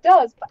do have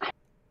does, but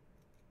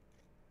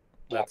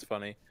That's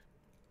funny.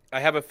 I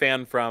have a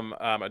fan from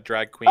a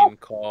drag queen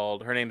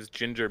called, her name's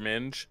Ginger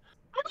Minge.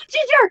 I love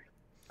Ginger!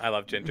 I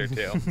love Ginger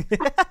too.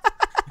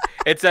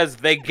 It says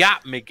 "They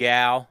got me,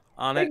 gal"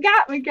 on They it.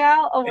 got me,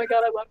 gal. Oh my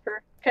god, I love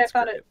her. Okay, I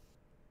found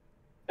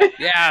it.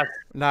 Yeah,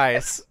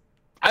 Nice.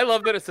 I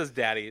love that it says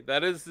 "Daddy."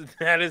 That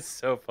is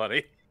so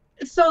funny.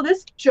 So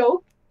this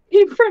joke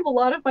came from a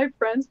lot of my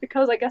friends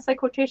because I guess I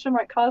quotation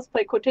mark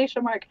cosplay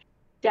quotation mark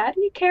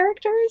daddy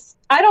characters.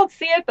 I don't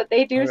see it, but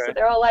they do, so Okay.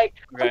 they're all like,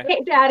 Okay,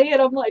 "Okay, daddy,"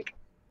 and I'm like,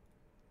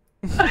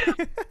 that is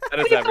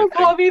 "Please don't everything.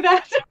 call me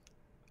that."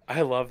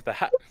 I love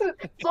that. As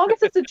long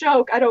as it's a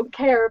joke, I don't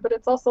care. But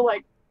it's also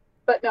like,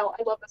 but no,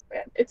 I love this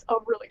band. It's a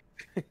really.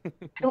 I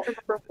don't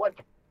remember what.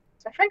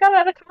 My friend got it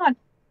at a con.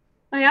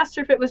 I asked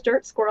her if it was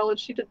Dirt Squirrel, and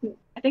she didn't.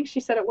 I think she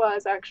said it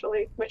was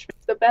actually, which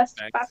was the best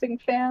Nice. clapping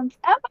fans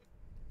ever.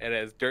 It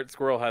is. Dirt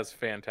Squirrel has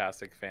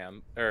fantastic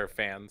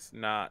fans,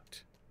 not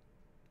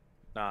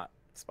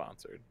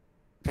sponsored.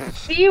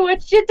 See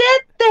what you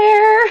did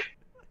there.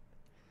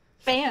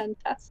 Fan,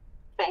 that's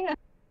fan.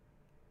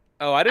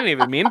 Oh, I didn't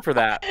even mean for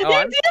that. Oh, You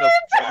I'm so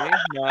funny.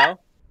 No,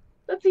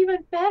 That's even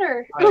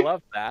better. I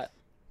love that.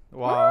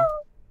 Wow.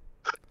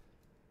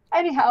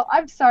 Anyhow,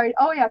 I'm sorry.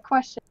 Oh yeah,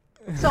 question.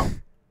 So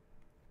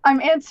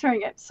I'm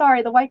answering it.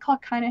 Sorry, the white claw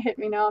kind of hit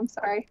me now. I'm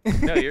sorry.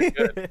 No, you're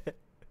good.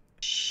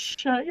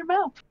 Shut your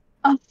mouth.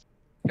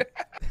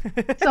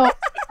 So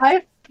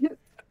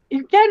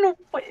you're getting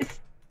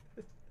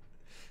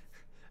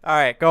All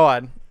right, go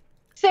on.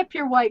 sip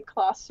your white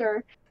claw,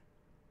 sir.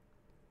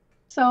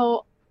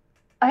 So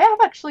I have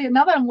actually,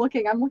 now that I'm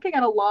looking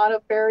at a lot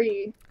of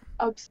very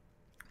I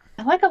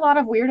like a lot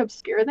of weird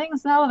obscure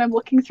things now that I'm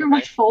looking through my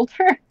Okay.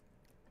 folder.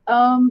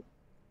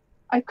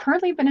 I've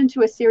currently been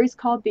into a series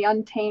called The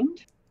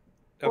Untamed,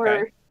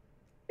 Okay.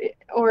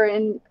 or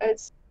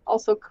it's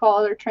also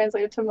called or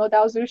translated to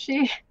Modao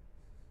Zushi.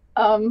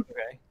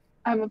 Okay.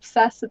 I'm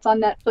obsessed. It's on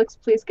Netflix.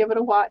 Please give it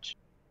a watch.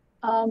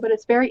 But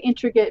it's very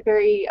intricate,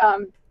 very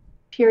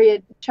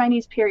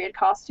Chinese period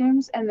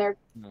costumes, and they're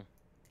Mm.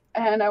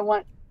 and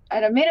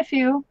I made a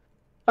few,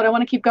 but I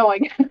want to keep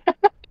going.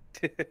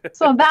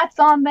 So that's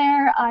on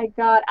there. I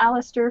got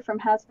Alistair from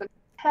Hazbin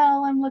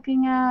Hotel I'm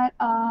looking at.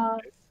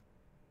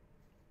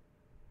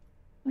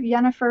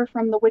 Yennefer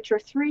from The Witcher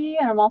 3,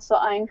 and I'm also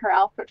eyeing her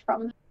outfit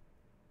from The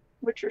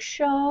Witcher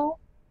show.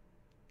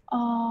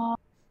 I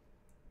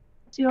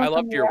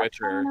loved your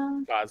Witcher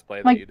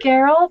cosplay My that you did.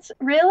 Geralt?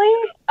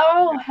 Really?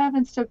 Oh, Yeah.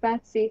 heavens to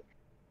Betsy.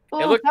 Oh,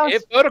 It looked that was-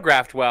 it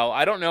photographed well.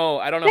 I don't know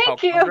how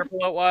Thank you.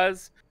 comfortable it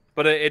was,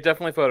 but it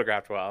definitely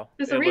photographed well.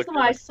 There's It a looked reason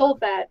why I good. sold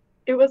that.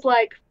 It was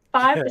like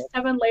 5 to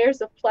 7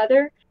 layers of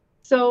pleather.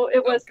 So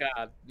it was Oh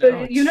God. the No.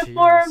 Oh,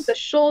 uniform, jeez. the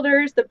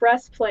shoulders, the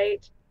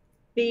breastplate,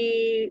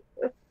 the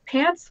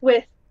pants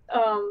with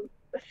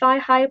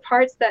thigh-high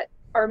parts that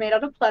are made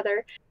out of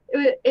pleather.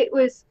 It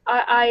was.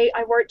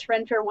 I worked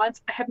Ren Fair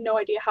once. I have no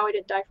idea how I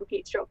didn't die from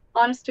heat stroke.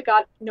 Honest to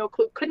God, no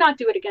clue. Could not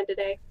do it again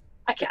today.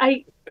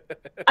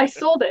 I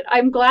sold it.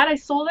 I'm glad I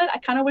sold it. I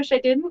kind of wish I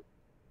didn't,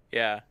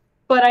 Yeah.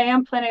 but I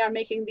am planning on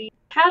making the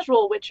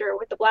casual Witcher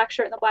with the black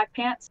shirt and the black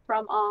pants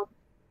from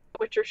the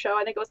Witcher show.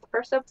 I think it was the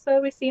first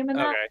episode we see him in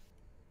that. Okay.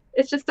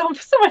 It's just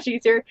so much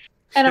easier.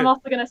 And I'm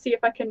also gonna see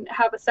if I can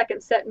have a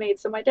second set made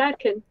so my dad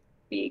can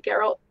be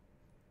Geralt.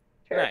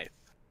 Nice.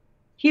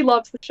 He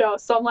loves the show,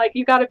 so I'm like,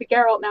 you got to be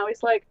Geralt now.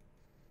 He's like,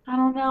 I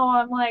don't know.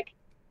 I'm like,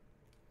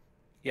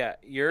 Yeah,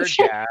 your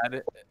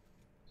dad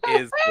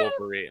is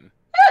Wolverine.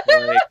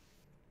 Like,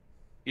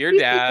 your he's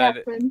the dad,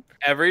 captain.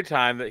 every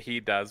time that he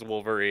does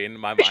Wolverine,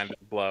 my mind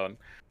is blown.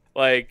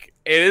 Like,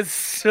 it is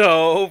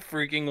so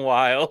freaking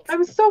wild.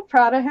 I'm so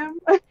proud of him.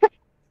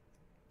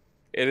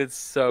 It is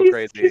so He's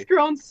crazy.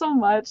 grown so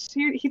much.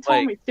 He told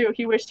Like, me too.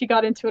 He wished he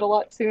got into it a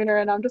lot sooner,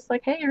 and I'm just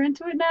like, hey, you're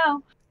into it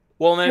now.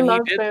 well, He then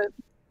loves it.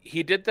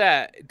 he did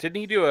that. Didn't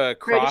he do a Greatest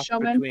cross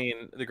Showman.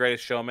 between The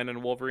Greatest Showman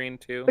and Wolverine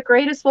too? The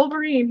greatest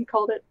Wolverine, he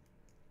called it.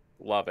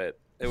 Love it.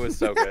 It was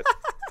so good.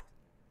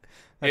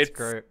 That's It's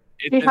great.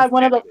 it's He had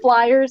one of the insanity.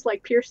 flyers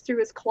like pierced through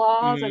his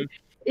claws, Mhm. and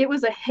it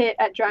was a hit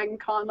at Dragon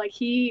Con. Like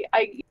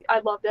I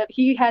loved it.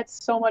 He had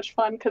so much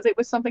fun because it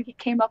was something he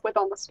came up with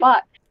on the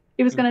spot.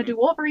 He was gonna Mhm. do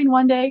Wolverine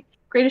one day,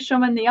 Greatest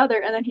Showman the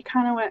other, and then he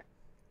kind of went,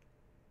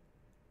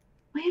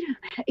 wait a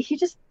minute. He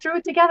just threw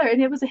it together,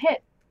 and it was a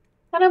hit.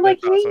 And I'm like,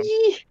 That's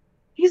awesome.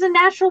 he's a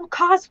natural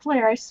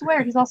cosplayer. I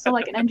swear. He's also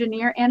like an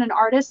engineer and an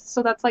artist,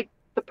 so that's like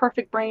the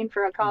perfect brain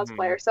for a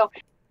cosplayer. So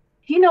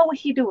he know what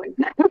he doing.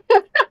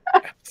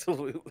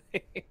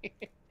 Absolutely.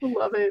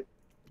 Love it.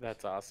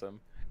 That's awesome.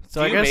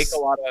 So Do I you guess. make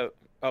a lot of?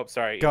 Oh,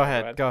 sorry. Go yeah,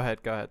 ahead. Go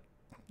ahead. Go ahead.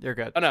 You're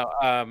good. Oh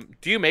no.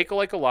 Do you make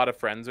like a lot of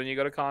friends when you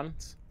go to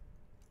cons?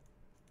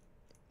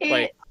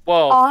 Like,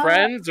 well,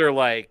 friends or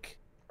like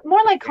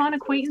more like con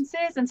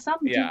acquaintances, and some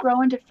do Yeah.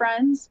 grow into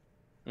friends.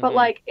 But Mhm.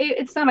 like,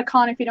 it's not a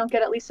con if you don't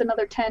get at least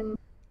another 10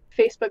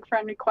 Facebook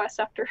friend requests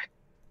after.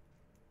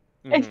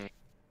 Mhm.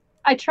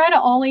 I try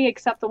to only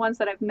accept the ones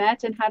that I've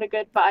met and had a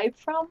good vibe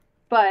from,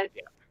 but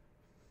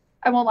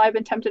I won't lie, I've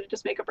been tempted to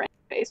just make a brand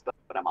new Facebook,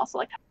 but I'm also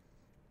like,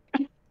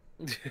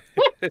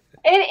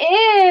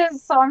 it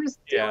is, so I'm just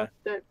dealing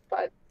with it.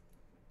 But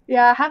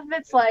yeah, half of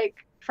it's like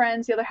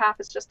friends, the other half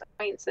is just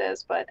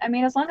acquaintances. But I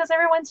mean, as long as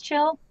everyone's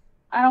chill,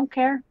 I don't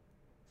care.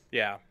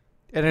 Yeah.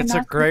 And it's a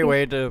that's the great thing.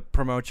 way to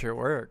promote your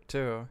work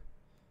too.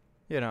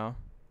 You know,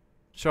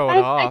 show it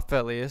I- off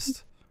at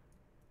least.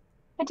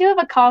 I do have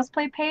a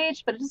cosplay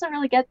page, but it doesn't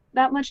really get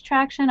that much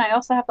traction. I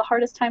also have the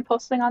hardest time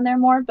posting on there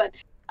more, but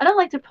I don't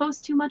like to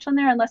post too much on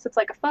there unless it's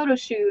like a photo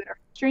shoot or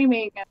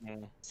streaming.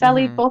 And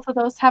sadly, Mhm. both of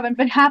those haven't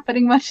been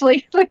happening much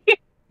lately.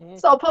 Mhm.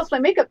 So I'll post my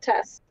makeup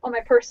tests on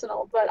my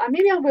personal, but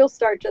maybe I will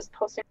start just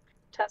posting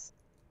tests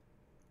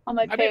on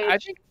my I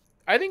page. mean,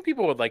 I think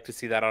people would like to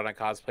see that on a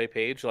cosplay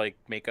page, like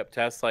makeup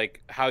tests,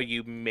 like how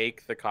you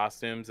make the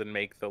costumes and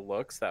make the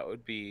looks.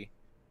 That'd be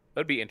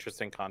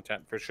interesting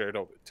content for sure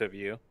to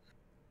view.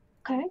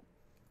 Okay,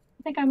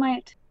 I think I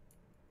might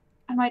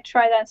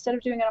try that instead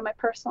of doing it on my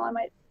personal. I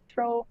might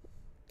throw,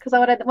 because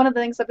one of the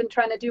things I've been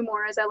trying to do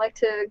more is I like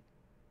to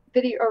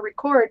video or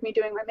record me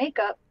doing my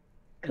makeup,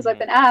 because I've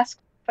been asked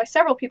by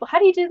several people, how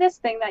do you do this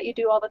thing that you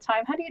do all the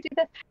time? How do you do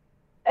this?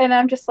 And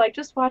I'm just like,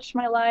 just watch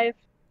my live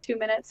 2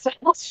 minutes and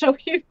I'll show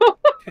you.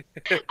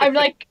 I'm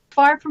like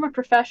far from a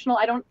professional.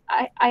 I don't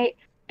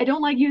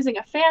like using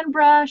a fan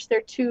brush.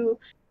 They're too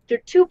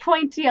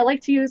pointy. I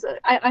like to use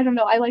I don't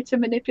know. I like to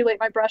manipulate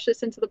my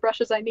brushes into the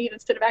brushes I need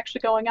instead of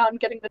actually going out and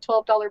getting the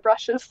 $12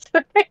 brushes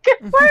to make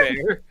it work.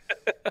 Fair.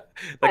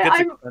 That gets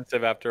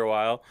expensive after a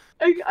while.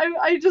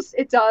 I just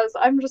it does.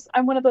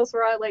 I'm one of those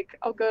where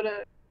I'll go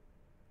to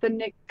the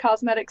Nick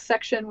Cosmetics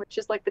section, which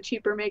is like the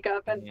cheaper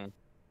makeup, and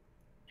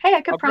hey,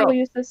 I could probably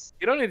use this.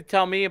 You don't need to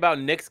tell me about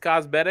NYX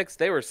Cosmetics.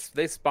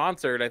 They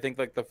sponsored, I think,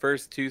 like the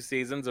first 2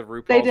 seasons of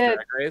RuPaul's Drag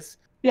Race.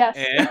 Yes.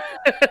 And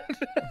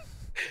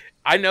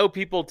I know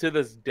people to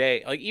this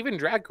day, like even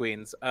drag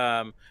queens.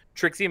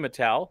 Trixie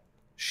Mattel,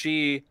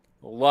 she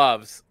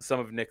loves some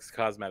of NYX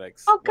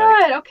Cosmetics. Oh,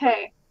 good.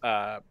 Okay.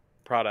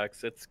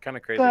 Products. It's kind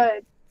of crazy.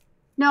 Good.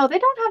 No, they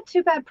don't have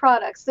too bad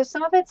products. There's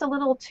some of it's a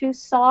little too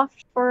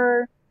soft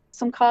for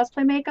some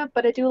cosplay makeup,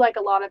 but I do like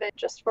a lot of it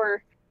just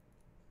for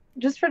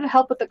to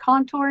help with the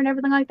contour and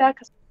everything like that,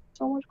 because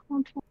so much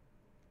contour.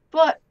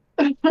 But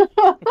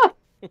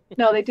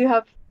no, they do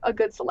have a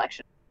good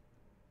selection.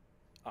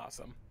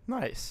 Awesome.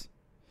 Nice.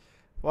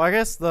 Well, I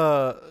guess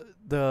the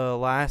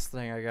last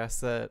thing I guess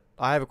that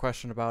I have a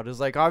question about is,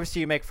 like,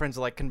 obviously you make friends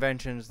at like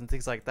conventions and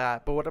things like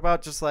that, but what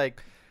about just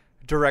like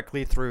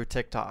directly through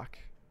TikTok?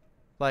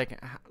 Like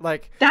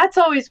That's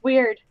always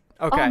weird.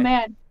 Okay. Oh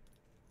man,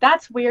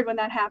 that's weird when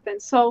that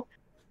happens. So,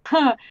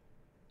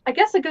 I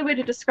guess a good way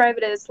to describe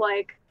it is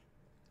like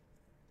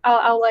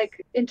I'll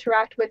like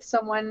interact with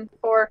someone,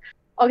 or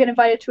I'll get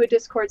invited to a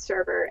Discord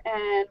server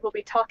and we'll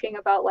be talking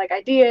about like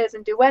ideas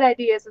and duet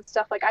ideas and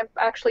stuff. Like I'm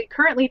actually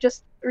currently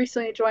just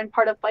recently joined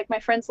part of like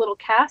my friend's little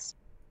cast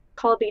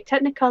called the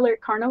Technicolor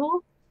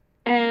Carnival,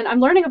 and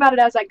I'm learning about it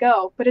as I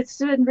go, but it's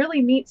been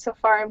really neat so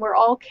far, and we're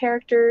all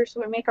characters.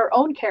 We make our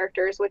own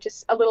characters, which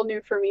is a little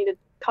new for me to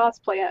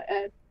cosplay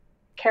a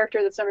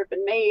character that's never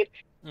been made.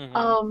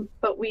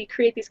 But we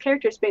create these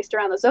characters based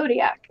around the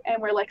Zodiac,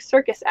 and we're like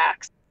circus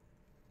acts.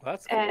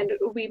 That's cool. And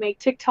we make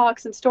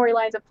TikToks and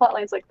storylines and plot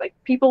lines. Like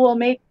people will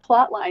make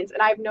plot lines,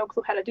 and I have no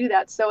clue how to do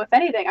that. So if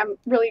anything, I'm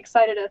really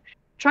excited to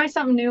try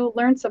something new,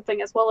 learn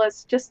something, as well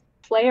as just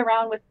play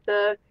around with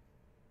the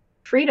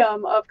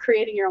freedom of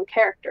creating your own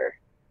character.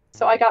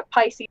 So I got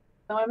Pisces,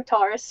 no, I'm a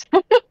Taurus,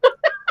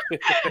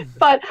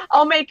 but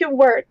I'll make it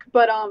work.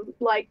 But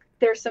like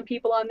there's some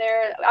people on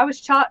there. I was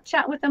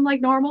chatting with them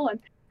like normal, and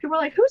people were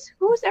like,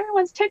 "Who's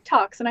everyone's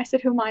TikToks?" And I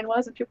said who mine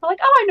was, and people were like,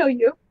 "Oh, I know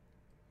you."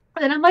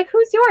 And then I'm like,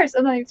 "Who's yours?"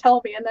 And then you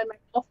tell me, and then my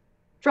mouth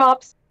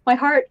drops, my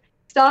heart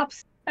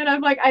stops, And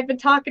I'm like, I've been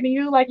talking to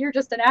you like you're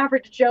just an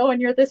average Joe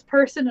and you're this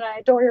person and I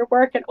adore your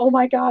work and oh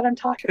my God, I'm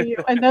talking to you.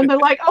 And then they're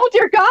like, oh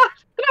dear God.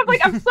 And I'm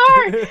like, I'm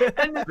sorry.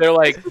 And They're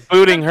like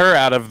booting her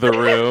out of the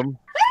room.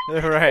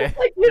 Right.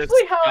 like This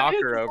usually how it is,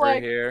 stalker is over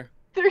like, here.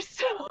 they're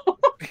so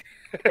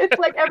it's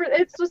like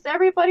it's just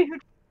everybody who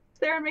sits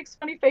there and makes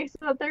funny faces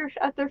at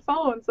their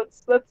phones.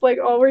 That's like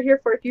all we're here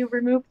for. If you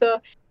remove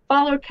the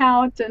follow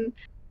count and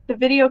the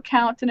video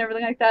count and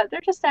everything like that, they're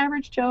just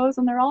average Joes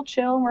and they're all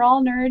chill and we're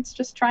all nerds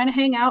just trying to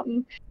hang out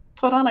and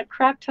put on a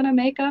crap ton of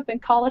makeup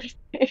and call it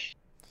a day.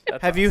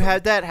 Have you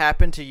had that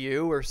happen to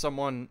you where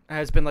someone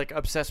has been like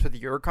obsessed with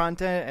your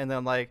content and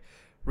then like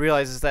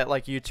realizes that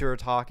like you two are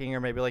talking or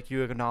maybe like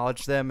you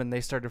acknowledge them and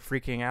they started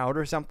freaking out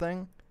or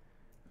something?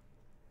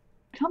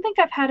 I don't think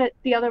I've had it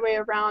the other way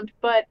around,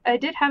 but I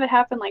did have it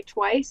happen like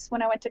twice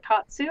when I went to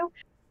Katsu.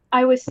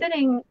 I was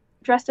sitting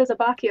dressed as a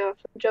Bakio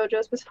from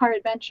JoJo's Bizarre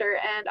Adventure,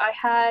 and I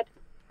had,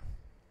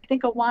 I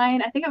think it was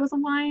a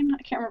wine.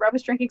 I can't remember. I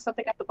was drinking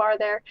something at the bar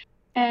there,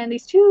 and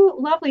these two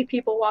lovely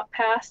people walked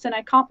past, and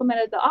I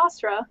complimented the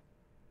Asura.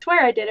 I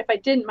swear I did. If I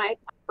didn't, my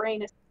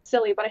brain is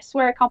silly, but I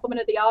swear I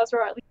complimented the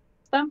Asura, at least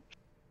them.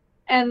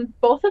 And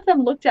both of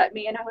them looked at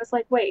me, and I was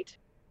like, wait.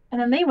 And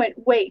then they went,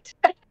 wait.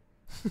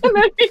 And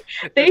then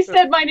they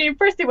said my name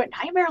first. They went,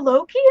 Nightmare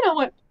Loki? And I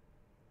went,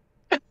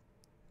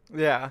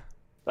 Yeah.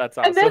 That's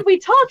awesome. and then we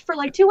talked for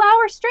like 2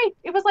 hours straight.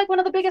 It was like one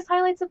of the biggest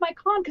highlights of my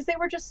con because they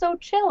were just so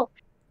chill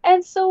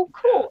and so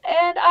cool.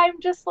 And I'm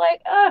just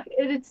like,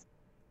 it's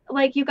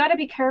like you got to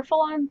be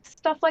careful on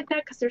stuff like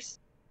that because there's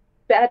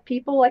bad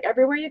people like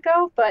everywhere you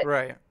go. But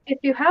Right. if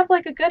you have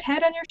like a good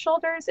head on your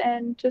shoulders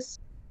and just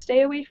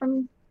stay away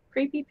from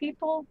creepy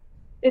people,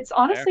 it's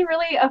honestly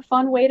really a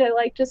fun way to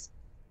like just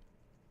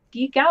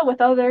geek out with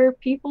other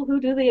people who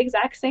do the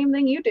exact same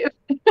thing you do.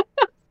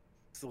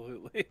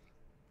 Absolutely.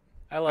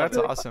 I love That's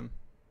it. awesome.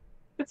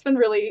 It's been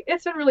really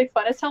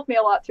fun. It's helped me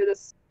a lot through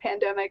this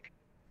pandemic.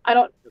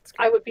 That's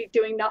I good. would be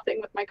doing nothing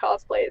with my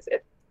cosplays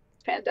if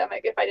I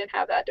didn't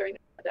have that during the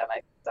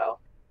pandemic. So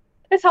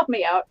it's helped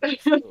me out.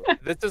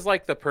 This is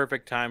like the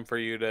perfect time for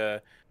you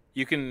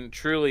can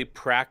truly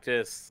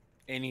practice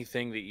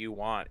anything that you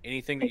want.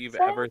 Anything that you've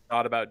ever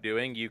thought about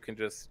doing, you can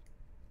just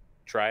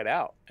try it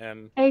out.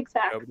 And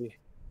Exactly. nobody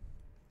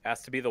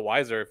has to be the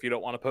wiser. If you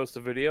don't want to post a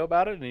video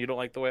about it and you don't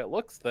like the way it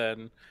looks,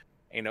 then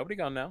ain't nobody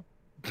gonna know.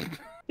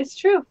 It's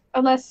true.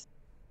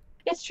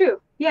 It's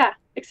true. Yeah.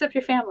 Except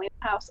your family in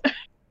the house.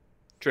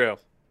 True.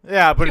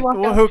 Yeah, but You walk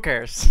out. who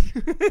cares?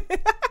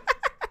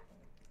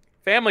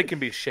 Family can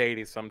be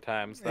shady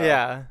sometimes, though.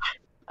 Yeah.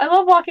 I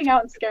love walking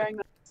out and scaring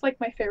them. It's like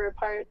my favorite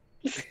part.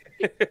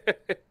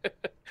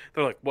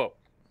 They're like, whoa,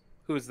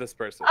 who is this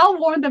person? I'll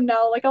warn them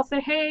now. Like I'll say,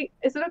 hey,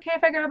 is it okay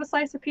if I grab a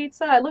slice of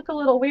pizza? I look a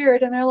little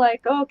weird. And they're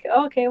like,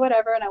 okay,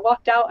 whatever. And I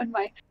walked out in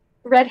my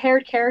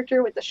red-haired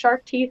character with the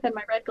shark teeth and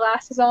my red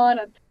glasses on,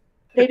 and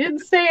they didn't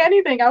say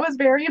anything. I was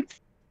very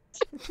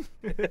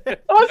I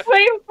was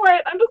waiting for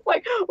it. I'm just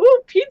like, ooh,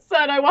 pizza,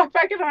 and I walk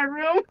back into my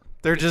room.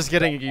 They're just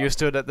getting used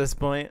to it at this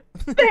point.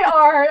 They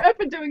are. I've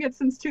been doing it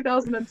since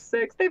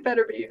 2006. They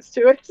better be used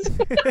to it.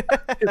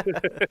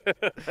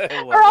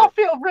 I Or I'll love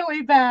feel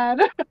really bad.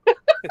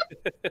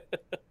 it.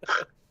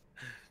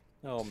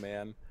 Oh,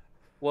 man.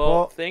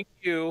 Well, thank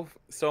you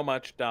so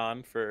much,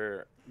 Don,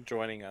 for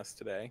joining us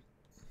today.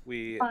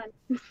 We Fun.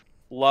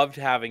 loved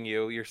having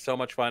you. You're so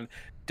much fun.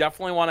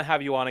 Definitely want to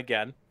have you on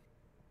again.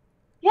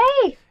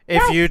 Yay!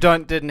 If Yes. you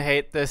didn't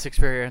hate this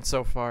experience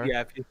so far.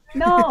 Yeah. If you,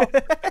 No,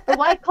 the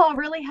White Claw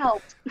really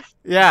helped.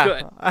 Yeah,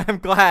 Good. I'm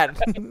glad.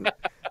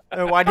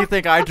 Why do you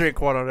think I drink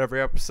one on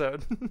every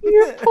episode?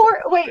 You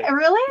poor. Wait,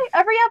 really?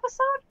 Every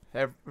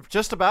episode?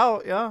 Just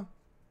about, yeah.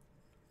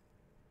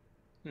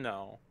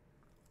 no.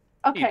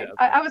 Okay, does.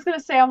 I was gonna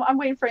say I'm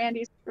waiting for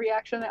Andy's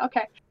reaction.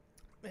 Okay.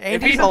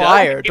 Andy's he a does,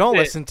 liar. he Don't keeps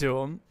it- listen to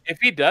him. If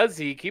he does,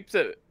 he keeps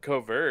it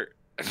covert.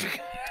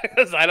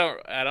 Because I don't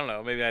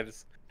know. Maybe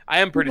I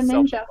am pretty He's a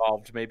ninja.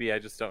 self-involved. Maybe I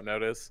just don't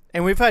notice.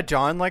 And we've had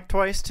John like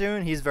twice too,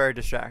 and he's very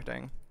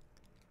distracting.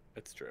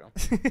 It's true.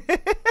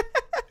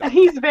 And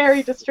he's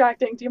very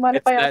distracting. Do you mind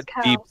It's if I that ask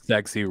how? deep,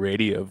 sexy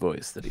radio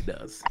voice that he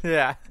does.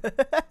 Yeah.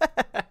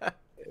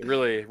 It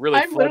really I'm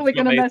floods literally the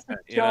gonna message basement,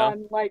 you know?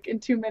 John like in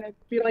 2 minutes.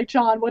 Be like,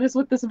 John, what is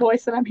with this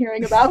voice that I'm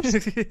hearing about?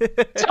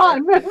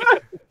 John.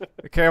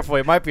 Careful,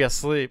 he might be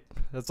asleep.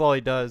 That's all he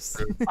does.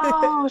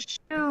 Oh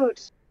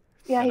shoot.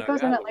 Yeah, I he know,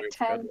 goes you in have at a like weird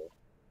 10. schedule.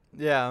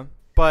 Yeah,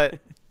 but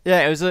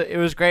yeah, it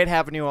was great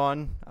having you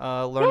on,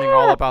 learning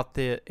all Yeah. about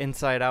the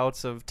inside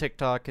outs of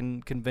TikTok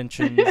and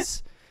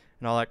conventions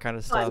and all that kind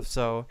of Fun. stuff.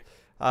 So,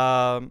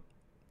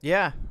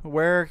 yeah,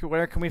 where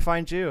can we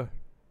find you?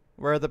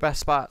 Where are the best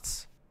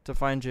spots to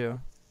find you?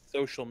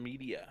 Social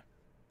media.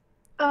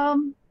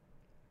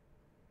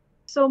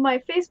 So my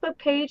Facebook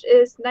page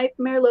is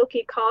Nightmare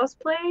Loki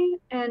Cosplay,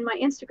 and my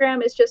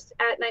Instagram is just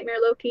at Nightmare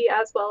Loki,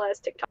 as well as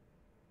TikTok.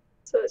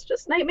 So it's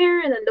just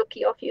Nightmare and then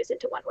Loki all fused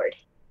into one word.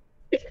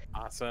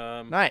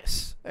 Awesome.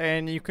 Nice.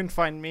 And you can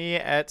find me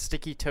at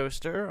Sticky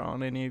Toaster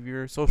on any of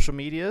your social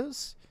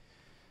medias.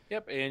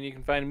 Yep, and you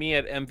can find me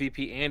at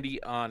MVP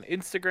Andy on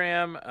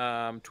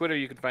Instagram. Twitter,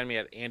 you can find me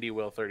at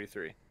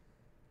AndyWill33.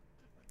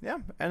 Yeah,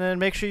 and then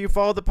make sure you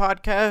follow the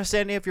podcast.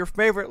 Any of your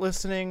favorite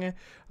listening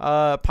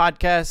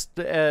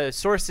podcast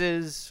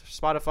sources,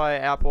 Spotify,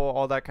 Apple,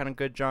 all that kind of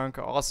good junk.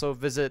 Also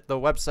visit the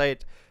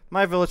website,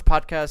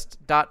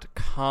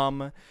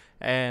 myvillagepodcast.com,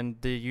 and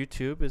the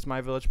YouTube is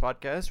My Village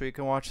Podcast, where you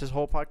can watch this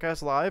whole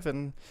podcast live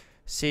and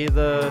see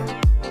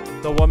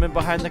the woman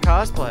behind the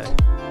cosplay.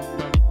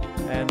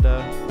 And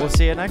we'll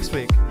see you next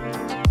week.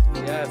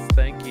 Yes,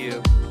 thank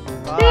you.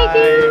 Bye. Thank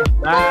you.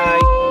 Bye.